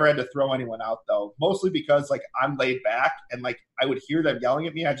times. I never had to throw anyone out though, mostly because I'm laid back and I would hear them yelling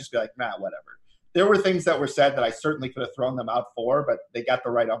at me. I'd just be like, nah, whatever. There were things that were said that I certainly could have thrown them out for, but they got the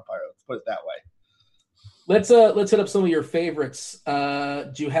right umpire. Let's put it that way. Let's hit up some of your favorites.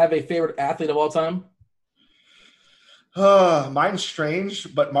 Do you have a favorite athlete of all time? Mine's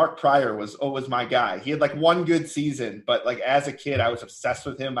strange, but Mark Pryor was always my guy. He had one good season, but as a kid, I was obsessed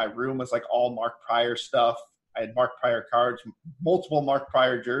with him. My room was all Mark Pryor stuff. I had Mark Pryor cards, multiple Mark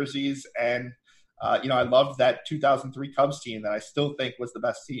Pryor jerseys, and I loved that 2003 Cubs team that I still think was the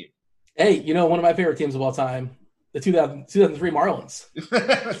best team. Hey, one of my favorite teams of all time, the 2003 Marlins.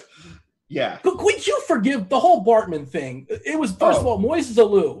 Yeah. Could you forgive the whole Bartman thing? It was, first of all, Moises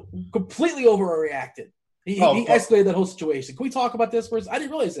Alou completely overreacted. He escalated that whole situation. Can we talk about this first? I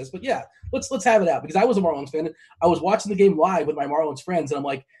didn't realize this, but yeah, let's have it out because I was a Marlins fan. I was watching the game live with my Marlins friends, and I'm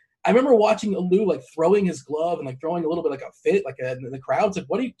like, I remember watching Alou throwing his glove and throwing a little bit a fit, in the crowd's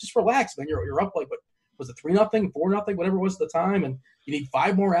what do you just relax, man? You're up what was it 3-0, 4-0, whatever it was at the time, and you need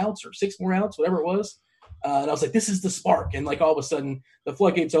 5 more outs or 6 more outs, whatever it was. And I was like, this is the spark. And all of a sudden the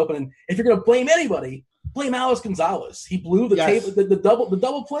floodgates open. And if you're going to blame anybody, blame Alex Gonzalez. He blew the tape, the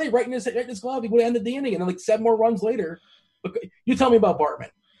double play right in his glove. He would have ended the inning. And then 7 more runs later. But you tell me about Bartman.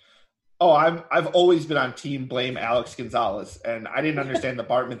 Oh, I've always been on team blame Alex Gonzalez. And I didn't understand the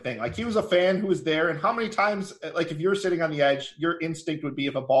Bartman thing. He was a fan who was there. And how many times, if you're sitting on the edge, your instinct would be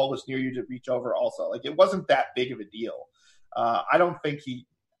if a ball was near you to reach over also. It wasn't that big of a deal. I don't think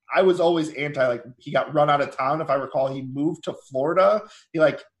I was always anti, he got run out of town. If I recall, he moved to Florida. He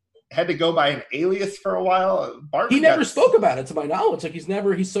had to go by an alias for a while. He never spoke about it to my knowledge.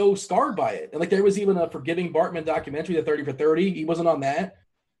 He's so scarred by it. And there was even a Forgiving Bartman documentary, the 30 for 30. He wasn't on that.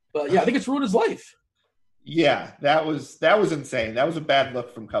 But yeah, I think it's ruined his life. Yeah, that was insane. That was a bad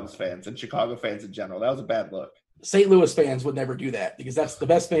look from Cubs fans and Chicago fans in general. That was a bad look. St. Louis fans would never do that because that's the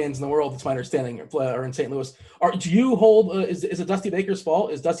best fans in the world. That's my understanding are in St. Louis. Do you hold? Is it Dusty Baker's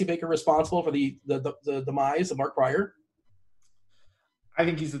fault? Is Dusty Baker responsible for the demise of Mark Pryor? I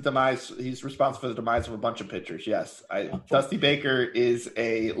think he's responsible for the demise of a bunch of pitchers. Yes, Dusty Baker is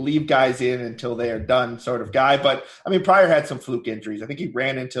a leave guys in until they are done sort of guy. But Pryor had some fluke injuries. I think he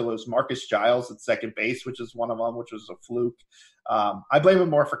ran into it was Marcus Giles at second base, which is one of them, which was a fluke. I blame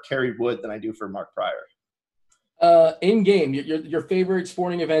him more for Kerry Wood than I do for Mark Pryor. In game, your favorite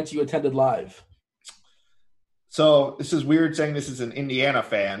sporting events you attended live? So this is weird saying this is an Indiana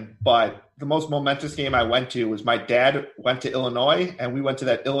fan, but the most momentous game I went to was my dad went to Illinois, and we went to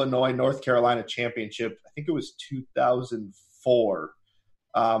that Illinois-North Carolina championship. I think it was 2004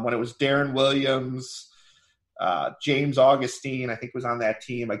 when it was Darren Williams, James Augustine, I think was on that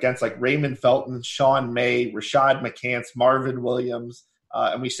team against Raymond Felton, Sean May, Rashad McCants, Marvin Williams.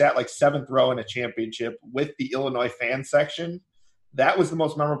 And we sat 7th row in a championship with the Illinois fan section. That was the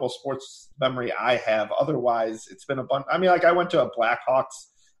most memorable sports memory I have. Otherwise, it's been a bunch. I went to a Blackhawks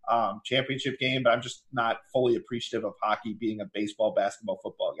championship game, but I'm just not fully appreciative of hockey being a baseball, basketball,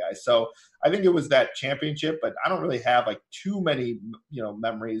 football guy. So I think it was that championship, but I don't really have too many,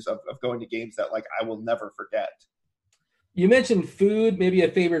 memories of going to games that I will never forget. You mentioned food, maybe a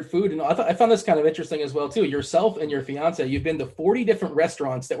favorite food, and I found this kind of interesting as well too. Yourself and your fiance, you've been to 40 different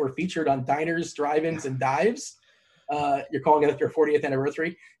restaurants that were featured on diners, drive-ins, and dives. You're calling it your 40th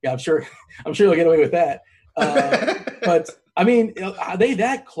anniversary. Yeah, I'm sure you'll get away with that. But are they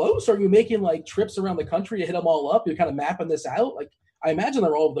that close? Are you making trips around the country to hit them all up? You're kind of mapping this out. I imagine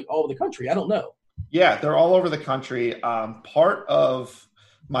they're all over the country. I don't know. Yeah, they're all over the country. Part of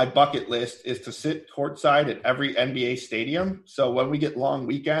my bucket list is to sit courtside at every NBA stadium. So when we get long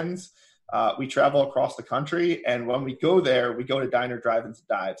weekends, we travel across the country. And when we go there, we go to diner, drive-ins, and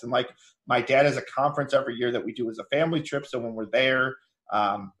dives. And my dad has a conference every year that we do as a family trip. So when we're there,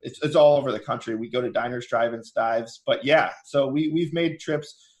 it's all over the country. We go to diners, drive-ins, dives. But yeah, so we've made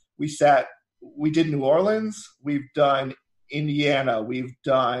trips. We sat we did New Orleans, we've done Indiana, we've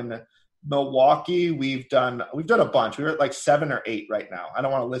done Milwaukee, we've done a bunch. We're at like 7 or 8 right now. I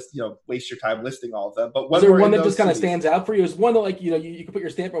don't want to waste your time listing all of them. But is there one that just kind of stands out for you? Is one that you can put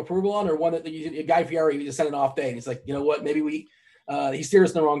your stamp of approval on, or one that Guy Fieri just sent an off day and he's like, you know what, maybe he steers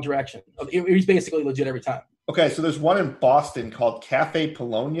us in the wrong direction. He's basically legit every time. Okay, so there's one in Boston called Cafe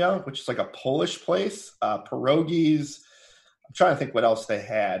Polonia, which is like a Polish place. Pierogies. I'm trying to think what else they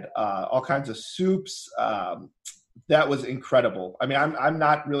had. All kinds of soups. That was incredible. I mean, I'm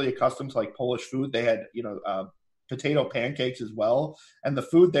not really accustomed to like Polish food. They had, potato pancakes as well. And the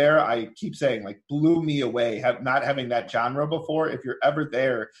food there, I keep saying, like, blew me away. Not having that genre before. If you're ever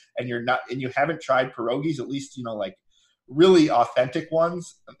there and you haven't tried pierogies, at least, like really authentic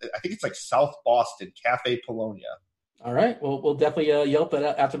ones. I think it's like South Boston, Cafe Polonia. All right. Well, we'll definitely yelp that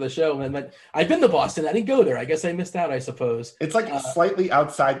out after the show. But I've been to Boston. I didn't go there. I guess I missed out, I suppose. It's like slightly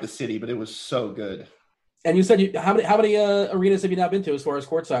outside the city, but it was so good. And you said how many arenas have you now been to as far as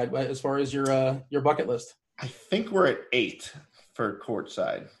courtside, as far as your bucket list? I think we're at 8 for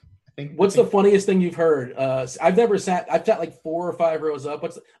courtside. What's the funniest thing you've heard? I've sat like 4 or 5 rows up.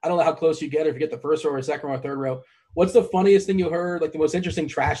 I don't know how close you get, or if you get the first row or second row or third row. What's the funniest thing you heard? Like the most interesting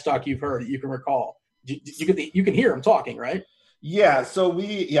trash talk you've heard that you can recall? You can hear him talking, right? Yeah. So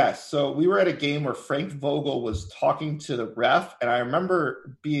we were at a game where Frank Vogel was talking to the ref, and I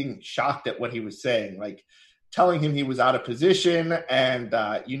remember being shocked at what he was saying, like telling him he was out of position and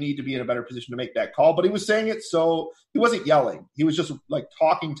you need to be in a better position to make that call. But he was saying it so he wasn't yelling. He was just like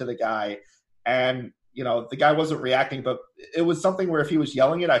talking to the guy, and the guy wasn't reacting. But it was something where if he was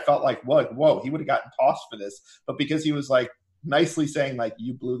yelling it, I felt like, whoa, he would have gotten tossed for this. But because he was like nicely saying, like,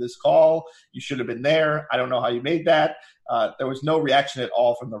 you blew this call, you should have been there, I don't know how you made that, there was no reaction at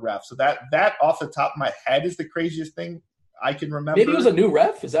all from the ref. So that off the top of my head is the craziest thing I can remember. Maybe it was a new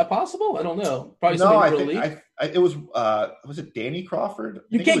ref. Is that possible? I don't know. Probably no. I think it was it Danny Crawford?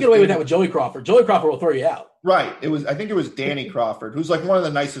 You can't get away with that with Joey Crawford. Joey Crawford will throw you out. Right. I think it was Danny Crawford, who's like one of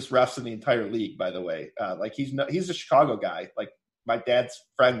the nicest refs in the entire league, by the way. Like he's a Chicago guy. Like my dad's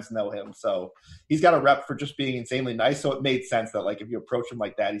friends know him, so he's got a rep for just being insanely nice. So it made sense that like if you approach him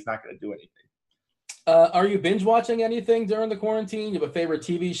like that, he's not going to do anything. Are you binge watching anything during the quarantine? You have a favorite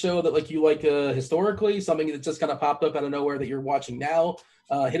TV show that you like historically, something that just kind of popped up out of nowhere that you're watching now?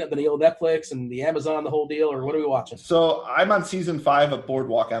 Hit up the old Netflix and the Amazon, the whole deal, or what are we watching? So I'm on season 5 of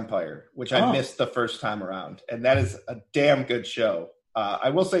Boardwalk Empire, which I missed the first time around, and that is a damn good show. I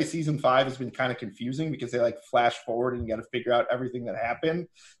will say season 5 has been kind of confusing because they like flash forward and you got to figure out everything that happened.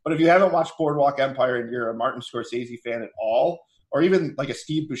 But if you haven't watched Boardwalk Empire and you're a Martin Scorsese fan at all, or even like a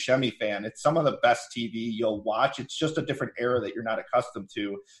Steve Buscemi fan, it's some of the best TV you'll watch. It's just a different era that you're not accustomed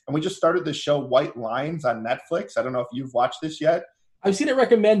to. And we just started the show White Lines on Netflix. I don't know if you've watched this yet. I've seen it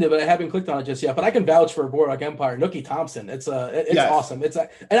recommended, but I haven't clicked on it just yet. But I can vouch for Boardwalk Empire. Nookie Thompson, it's yes. Awesome. It's one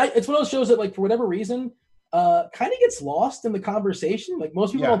of those shows that, like, for whatever reason, kind of gets lost in the conversation. Like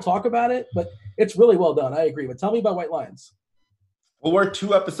most people don't talk about it, but it's really well done. I agree. But tell me about White Lines. Well, we're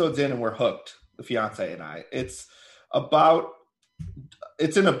 2 episodes in and we're hooked. The fiance and I. It's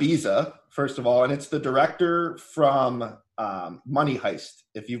in Ibiza, first of all, and it's the director from Money Heist.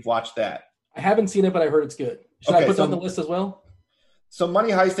 If you've watched that, I haven't seen it, but I heard it's good. Should I put that on the list as well? So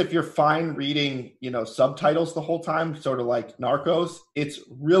Money Heist, if you're fine reading, subtitles the whole time, sort of like Narcos, it's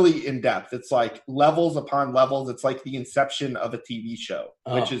really in depth. It's like levels upon levels. It's like the inception of a TV show,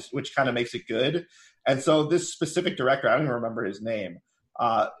 which kind of makes it good. And so this specific director, I don't even remember his name.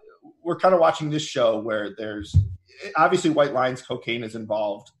 We're kind of watching this show where there's obviously White Lines, cocaine is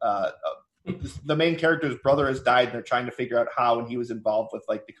involved. The main character's brother has died, and they're trying to figure out how, and he was involved with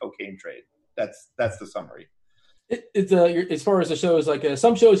like the cocaine trade. That's the summary. It's as far as the shows, like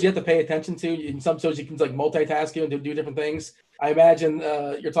some shows you have to pay attention to. In some shows you can like multitask you and do different things. I imagine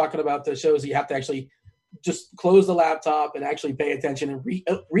you're talking about the shows that you have to actually just close the laptop and actually pay attention and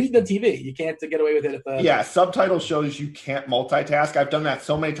read the TV. You can't get away with it. Subtitle shows you can't multitask. I've done that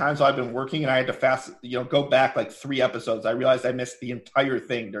so many times while I've been working, and I had to go back like 3 episodes. I realized I missed the entire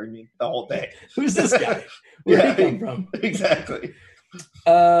thing during the whole day. Who's this guy? Where did he come from? Exactly.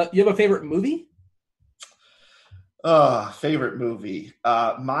 You have a favorite movie? Favorite movie.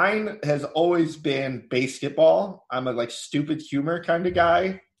 Mine has always been basketball. I'm a like stupid humor kind of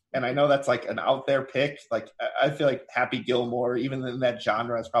guy. And I know that's like an out there pick. Like I feel like Happy Gilmore, even in that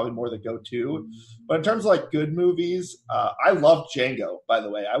genre, is probably more the go-to. But in terms of like good movies, I love Django, by the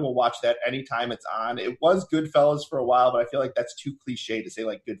way. I will watch that anytime it's on. It was Goodfellas for a while, but I feel like that's too cliche to say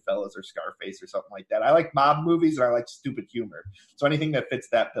like Goodfellas or Scarface or something like that. I like mob movies and I like stupid humor. So anything that fits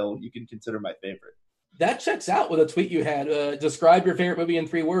that bill, you can consider my favorite. That checks out with a tweet you had. Describe your favorite movie in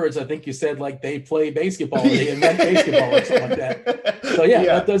 3 words. I think you said like they play basketball, or they invent basketball or something like that. So yeah,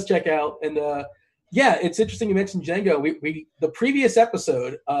 that does check out. And yeah, it's interesting you mentioned Django. We the previous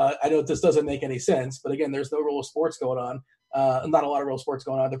episode, I know this doesn't make any sense, but again, there's no real sports going on. Not a lot of real sports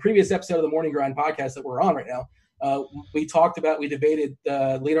going on. The previous episode of the Morning Grind podcast that we're on right now, we debated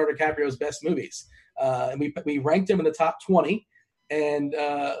Leonardo DiCaprio's best movies. And we ranked him in the top 20. And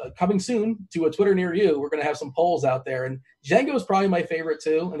coming soon to a Twitter near you, we're going to have some polls out there. And Django is probably my favorite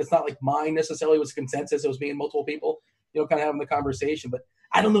too. And it's not like mine necessarily was consensus. It was me and multiple people, kind of having the conversation. But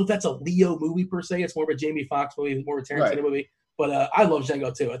I don't know if that's a Leo movie per se. It's more of a Jamie Foxx movie, more of a Tarantino movie. But I love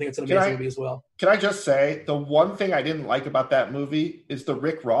Django too. I think it's an amazing movie as well. Can I just say, the one thing I didn't like about that movie is the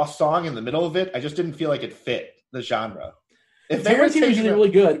Rick Ross song in the middle of it. I just didn't feel like it fit the genre. Tarantino is usually really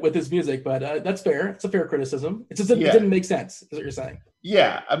good with his music, but that's fair. It's a fair criticism. It didn't make sense, is what you're saying.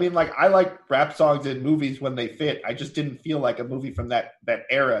 Yeah. I mean, like, I like rap songs in movies when they fit. I just didn't feel like a movie from that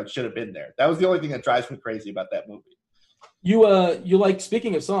era should have been there. That was the only thing that drives me crazy about that movie. You like,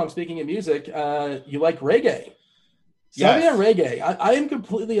 speaking of songs, speaking of music, you like reggae. Yes. On reggae. I am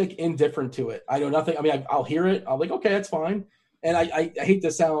completely like indifferent to it. I know nothing. I mean, I'll hear it. I'm like, okay, that's fine. And I hate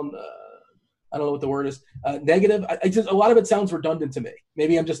to sound I don't know what the word is, negative. A lot of it sounds redundant to me.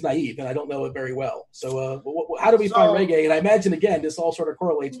 Maybe I'm just naive and I don't know it very well. So how do we find reggae? And I imagine, again, this all sort of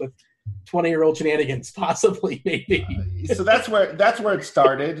correlates with 20-year-old shenanigans, possibly, maybe. So that's where it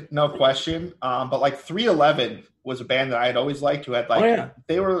started, no question. But like 311 was a band that I had always liked, who had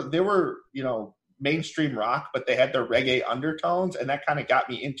they were mainstream rock, but they had their reggae undertones, and that kind of got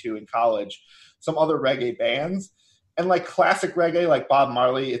me into, in college, some other reggae bands. And like classic reggae, like Bob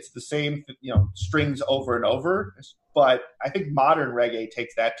Marley, it's the same, strings over and over. But I think modern reggae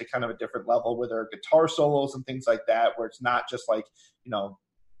takes that to kind of a different level, where there are guitar solos and things like that, where it's not just like,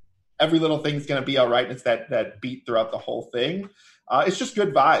 every little thing's going to be all right. And it's that beat throughout the whole thing. It's just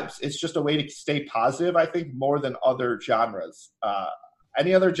good vibes. It's just a way to stay positive, I think, more than other genres.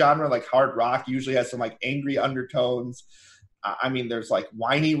 Any other genre, like hard rock, usually has some like angry undertones. I mean, there's like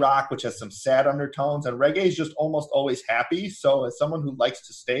whiny rock, which has some sad undertones, and reggae is just almost always happy. So as someone who likes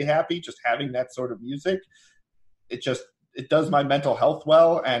to stay happy, just having that sort of music, it does my mental health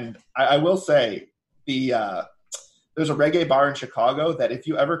well. And I will say there's a reggae bar in Chicago that if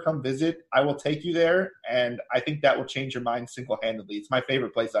you ever come visit, I will take you there. And I think that will change your mind single-handedly. It's my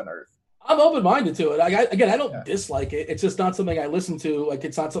favorite place on earth. I'm open-minded to it. I don't dislike it. It's just not something I listen to. Like,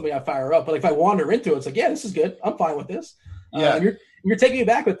 it's not something I fire up. But if I wander into it, it's like, yeah, this is good. I'm fine with this. Yeah, you're taking me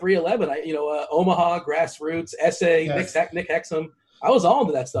back with 311. Omaha, Grassroots, Essay, yes. Nick Hexum. I was all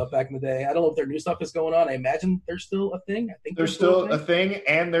into that stuff back in the day. I don't know if their new stuff is going on. I imagine there's still a thing. I think there's still a thing,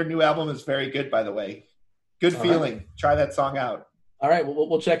 and their new album is very good, by the way. Good all feeling. Right. Try that song out. All right,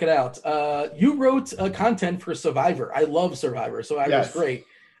 we'll check it out. You wrote content for Survivor. I love Survivor. Survivor is great.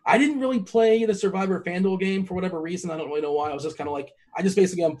 I didn't really play the Survivor FanDuel game for whatever reason. I don't really know why. I was just kind of like, I just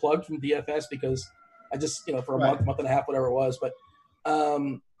basically unplugged from DFS because I just, for a month and a half, whatever it was. But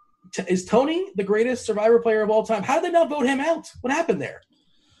is Tony the greatest Survivor player of all time? How did they not vote him out? What happened there?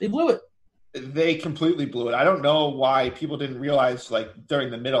 They blew it. They completely blew it. I don't know why people didn't realize, like, during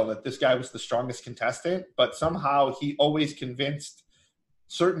the middle that this guy was the strongest contestant, but somehow he always convinced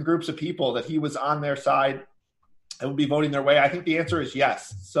certain groups of people that he was on their side and would be voting their way. I think the answer is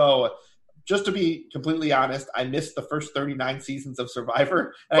yes. So just to be completely honest, I missed the first 39 seasons of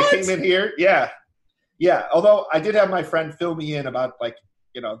Survivor. And I came in here. Yeah. Although I did have my friend fill me in about, like,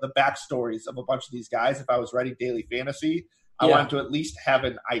 the backstories of a bunch of these guys. If I was writing daily fantasy, I wanted to at least have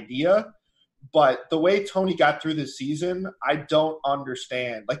an idea. But the way Tony got through this season, I don't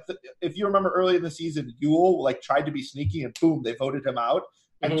understand. Like, if you remember early in the season, Yule tried to be sneaky, and boom, they voted him out.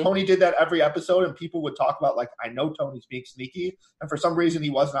 And Tony did that every episode, and people would talk about, like, I know Tony's being sneaky, and for some reason he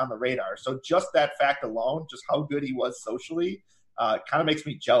wasn't on the radar. So just that fact alone, just how good he was socially, kind of makes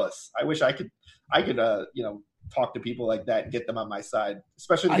me jealous. I wish I could talk to people like that and get them on my side,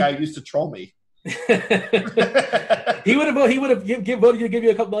 especially the guy who used to troll me. He would have voted to give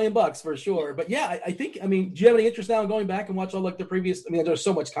you a couple $1,000,000 for sure. But yeah, I think, do you have any interest now in going back and watch all the previous? There's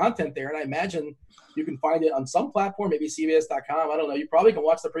so much content there, and I imagine you can find it on some platform, maybe CBS.com. I don't know. You probably can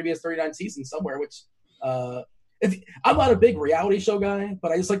watch the previous 39 seasons somewhere. Which I'm not a big reality show guy,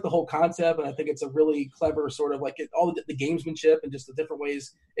 but I just like the whole concept, and I think it's a really clever sort of all the gamesmanship and just the different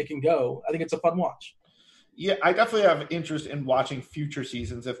ways it can go. I think it's a fun watch. Yeah, I definitely have interest in watching future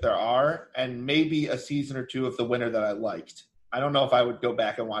seasons if there are, and maybe a season or two of the winner that I liked. I don't know if I would go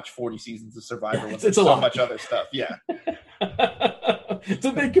back and watch 40 seasons of Survivor when there's so much other stuff. Yeah. It's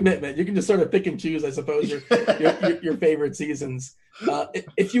a big commitment. You can just sort of pick and choose, I suppose, your favorite seasons.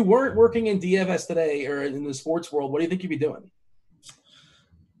 If you weren't working in DFS today or in the sports world, what do you think you'd be doing?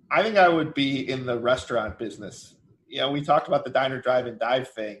 I think I would be in the restaurant business. We talked about the diner, drive, and dive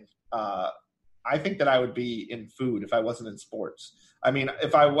thing. I think that I would be in food if I wasn't in sports. I mean,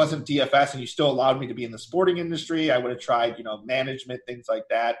 if I wasn't DFS and you still allowed me to be in the sporting industry, I would have tried, management, things like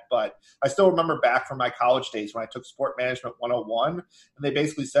that. But I still remember back from my college days when I took Sport Management 101, and they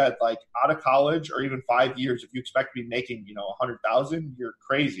basically said, like, out of college or even 5 years, if you expect to be making, 100,000, you're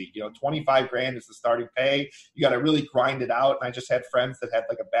crazy. 25 grand is the starting pay. You got to really grind it out. And I just had friends that had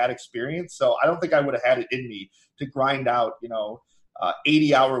like a bad experience. So I don't think I would have had it in me to grind out,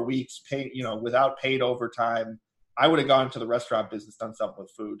 80-hour weeks, without paid overtime. I would have gone to the restaurant business, done something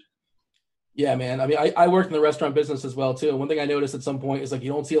with food. Yeah, man. I mean, I worked in the restaurant business as well, too. And one thing I noticed at some point is, like,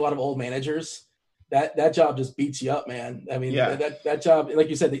 you don't see a lot of old managers. That job just beats you up, man. I mean, that job, like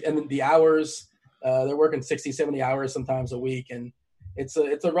you said, the hours, they're working 60, 70 hours sometimes a week. And it's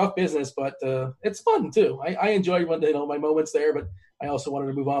a rough business, but it's fun, too. I enjoy my moments there, but I also wanted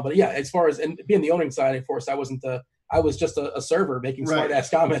to move on. But, yeah, as far as and being the owning side, of course, I was just a server making smart-ass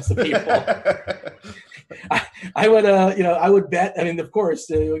comments to people. I would bet. I mean, of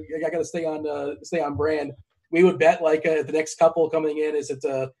course, I got to stay on brand. We would bet like the next couple coming in is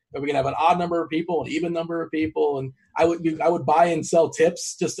are we gonna have an odd number of people, an even number of people, and I would buy and sell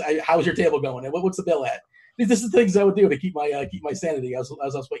tips. Just how's your table going? And what's the bill at? This is the things I would do to keep my sanity as I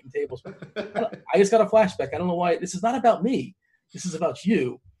was waiting tables. I just got a flashback. I don't know why. This is not about me. This is about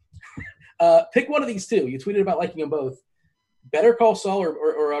you. Pick one of these two. You tweeted about liking them both. Better Call Saul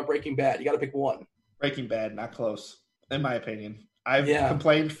or Breaking Bad. You got to pick one. Breaking Bad, not close, in my opinion. I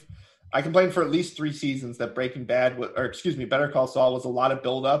complained for at least 3 seasons that Better Call Saul was a lot of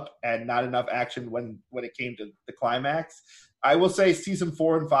buildup and not enough action when it came to the climax. I will say season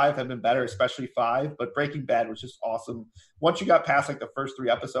 4 and 5 have been better, especially 5, but Breaking Bad was just awesome. Once you got past like the first 3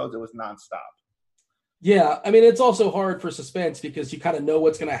 episodes, it was nonstop. Yeah, I mean, it's also hard for suspense because you kind of know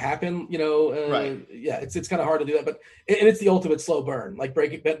what's going to happen, Right. Yeah, it's kind of hard to do that, but it's the ultimate slow burn. Like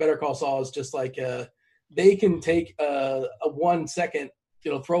Better Call Saul is just like they can take a 1 second,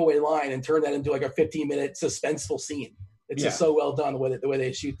 throwaway line and turn that into like a 15-minute suspenseful scene. It's just so well done the way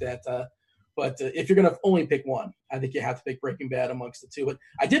they shoot that. But if you're going to only pick one, I think you have to pick Breaking Bad amongst the two. But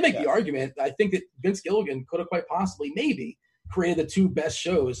I did make the argument. I think that Vince Gilligan could have quite possibly maybe created the 2 best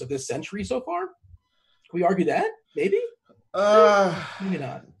shows of this century so far. Can we argue that? Maybe? Maybe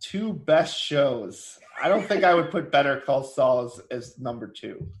not. 2 best shows. I don't think I would put Better Call Saul as number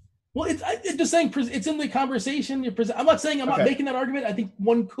 2. Well, it's just saying it's in the conversation. I'm not saying I'm not making that argument. I think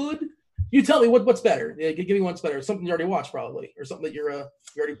one could. You tell me what's better. Give me what's better. Something you already watched probably, or something that you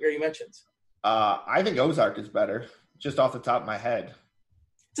already mentioned. I think Ozark is better, just off the top of my head.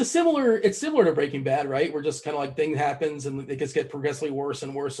 It's similar to Breaking Bad, right? Where just kind of like thing happens and it just gets progressively worse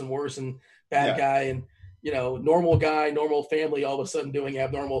and worse and worse, and bad guy and normal guy, normal family, all of a sudden doing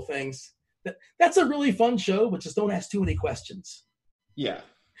abnormal things. That's a really fun show, but just don't ask too many questions. Yeah.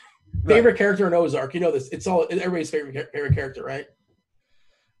 Favorite character in Ozark? You know this. It's all everybody's favorite character, right?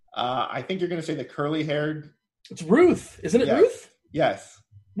 I think you're going to say the curly-haired. It's Ruth, isn't it? Yes. Ruth? Yes.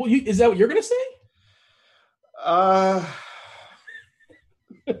 Well, is that what you're going to say? I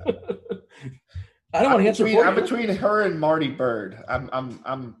don't want to answer. I'm between her and Marty Bird.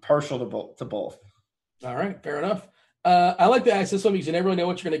 I'm partial to both. All right, fair enough. I like to ask this one because you never really know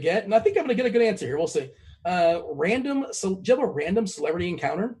what you're going to get, and I think I'm going to get a good answer here. We'll see. Do you have a random celebrity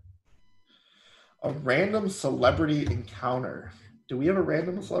encounter? A random celebrity encounter. Do we have a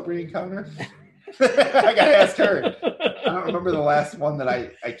random celebrity encounter? I got to ask her. I don't remember the last one that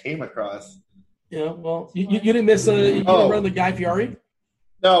I came across. Yeah, well, you didn't miss you didn't run the Guy Fieri?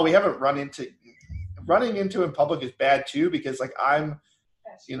 No, we haven't running into in public is bad too, because like I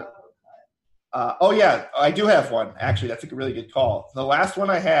do have one. Actually, that's a really good call. The last one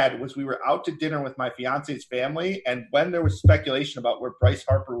I had was we were out to dinner with my fiance's family, and when there was speculation about where Bryce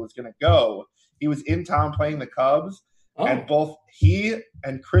Harper was going to go, he was in town playing the Cubs, and both he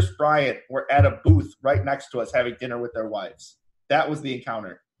and Chris Bryant were at a booth right next to us having dinner with their wives. That was the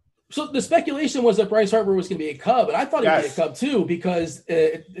encounter. So the speculation was that Bryce Harper was going to be a Cub, and I thought he'd be a Cub too, because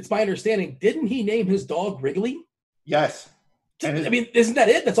it's my understanding. Didn't he name his dog Wrigley? Yes. I mean, isn't that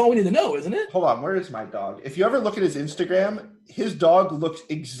it? That's all we need to know, isn't it? Hold on. Where is my dog? If you ever look at his Instagram, his dog looks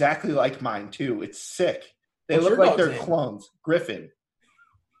exactly like mine, too. It's sick. They look like they're clones. Griffin.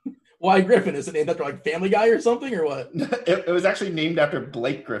 Why Griffin? Is it named after like Family Guy or something, or what? It was actually named after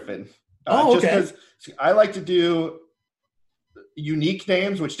Blake Griffin. Okay. Just because I like to do unique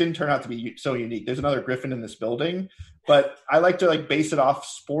names, which didn't turn out to be so unique. There's another Griffin in this building, but I like to like base it off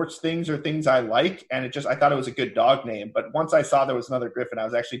sports things or things I like. And I thought it was a good dog name. But once I saw there was another Griffin, I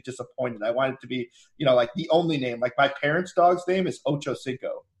was actually disappointed. I wanted it to be, like the only name. Like my parents' dog's name is Ocho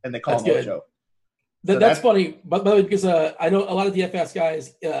Cinco, and they call him Ocho. That's funny, but because I know a lot of DFS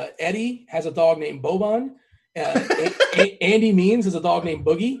guys. Eddie has a dog named Boban. Andy Means has a dog named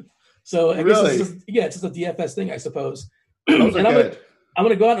Boogie. So I guess it's just a DFS thing, I suppose. Those are good. I'm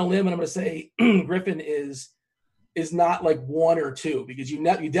going to go out on a limb and I'm going to say Griffin is not like 1 or 2 because you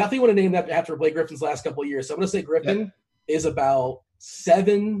definitely want to name that after Blake Griffin's last couple of years. So I'm going to say Griffin is about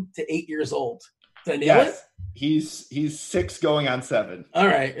 7 to 8 years old. Did I nail it? He's 6 going on 7. All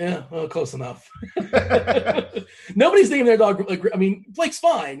right. Yeah. Well, close enough. Nobody's named their dog. I mean, Blake's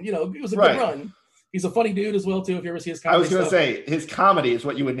fine. It was a good run. He's a funny dude as well, too, if you ever see his comedy. I was going to say, his comedy is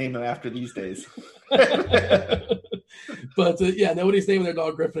what you would name him after these days. But, nobody's naming their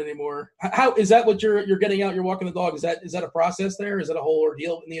dog Griffin anymore. How is that what you're getting out? You're walking the dog. Is that a process there? Is that a whole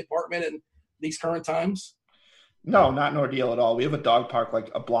ordeal in the apartment in these current times? No, not an ordeal at all. We have a dog park like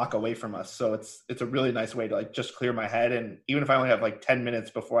a block away from us. So it's a really nice way to like just clear my head. And even if I only have like 10 minutes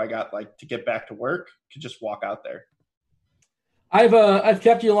before I got like to get back to work, I could just walk out there. I've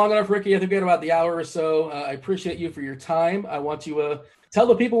kept you long enough, Ricky. I think we had about the hour or so. I appreciate you for your time. I want you tell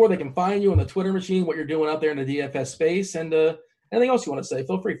the people where they can find you on the Twitter machine, what you're doing out there in the DFS space, and anything else you want to say.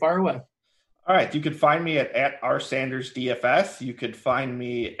 Feel free, fire away. All right. You can find me at rssandersdfs. You could find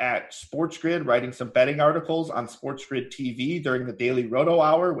me at SportsGrid writing some betting articles on SportsGrid TV during the Daily Roto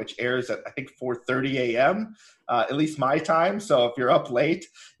Hour, which airs at, I think, 4:30 a.m., at least my time. So if you're up late,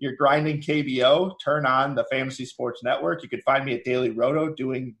 you're grinding KBO, turn on the Fantasy Sports Network. You could find me at Daily Roto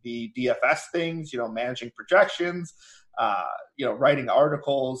doing the DFS things, managing projections, writing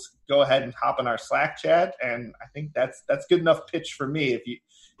articles. Go ahead and hop in our Slack chat. And I think that's good enough pitch for me.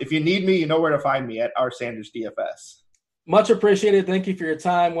 If you need me, you know where to find me at rssandersdfs. Much appreciated. Thank you for your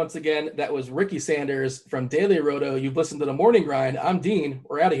time. Once again, that was Ricky Sanders from Daily Roto. You've listened to The Morning Grind. I'm Dean.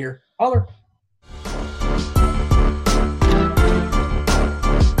 We're out of here. Holler.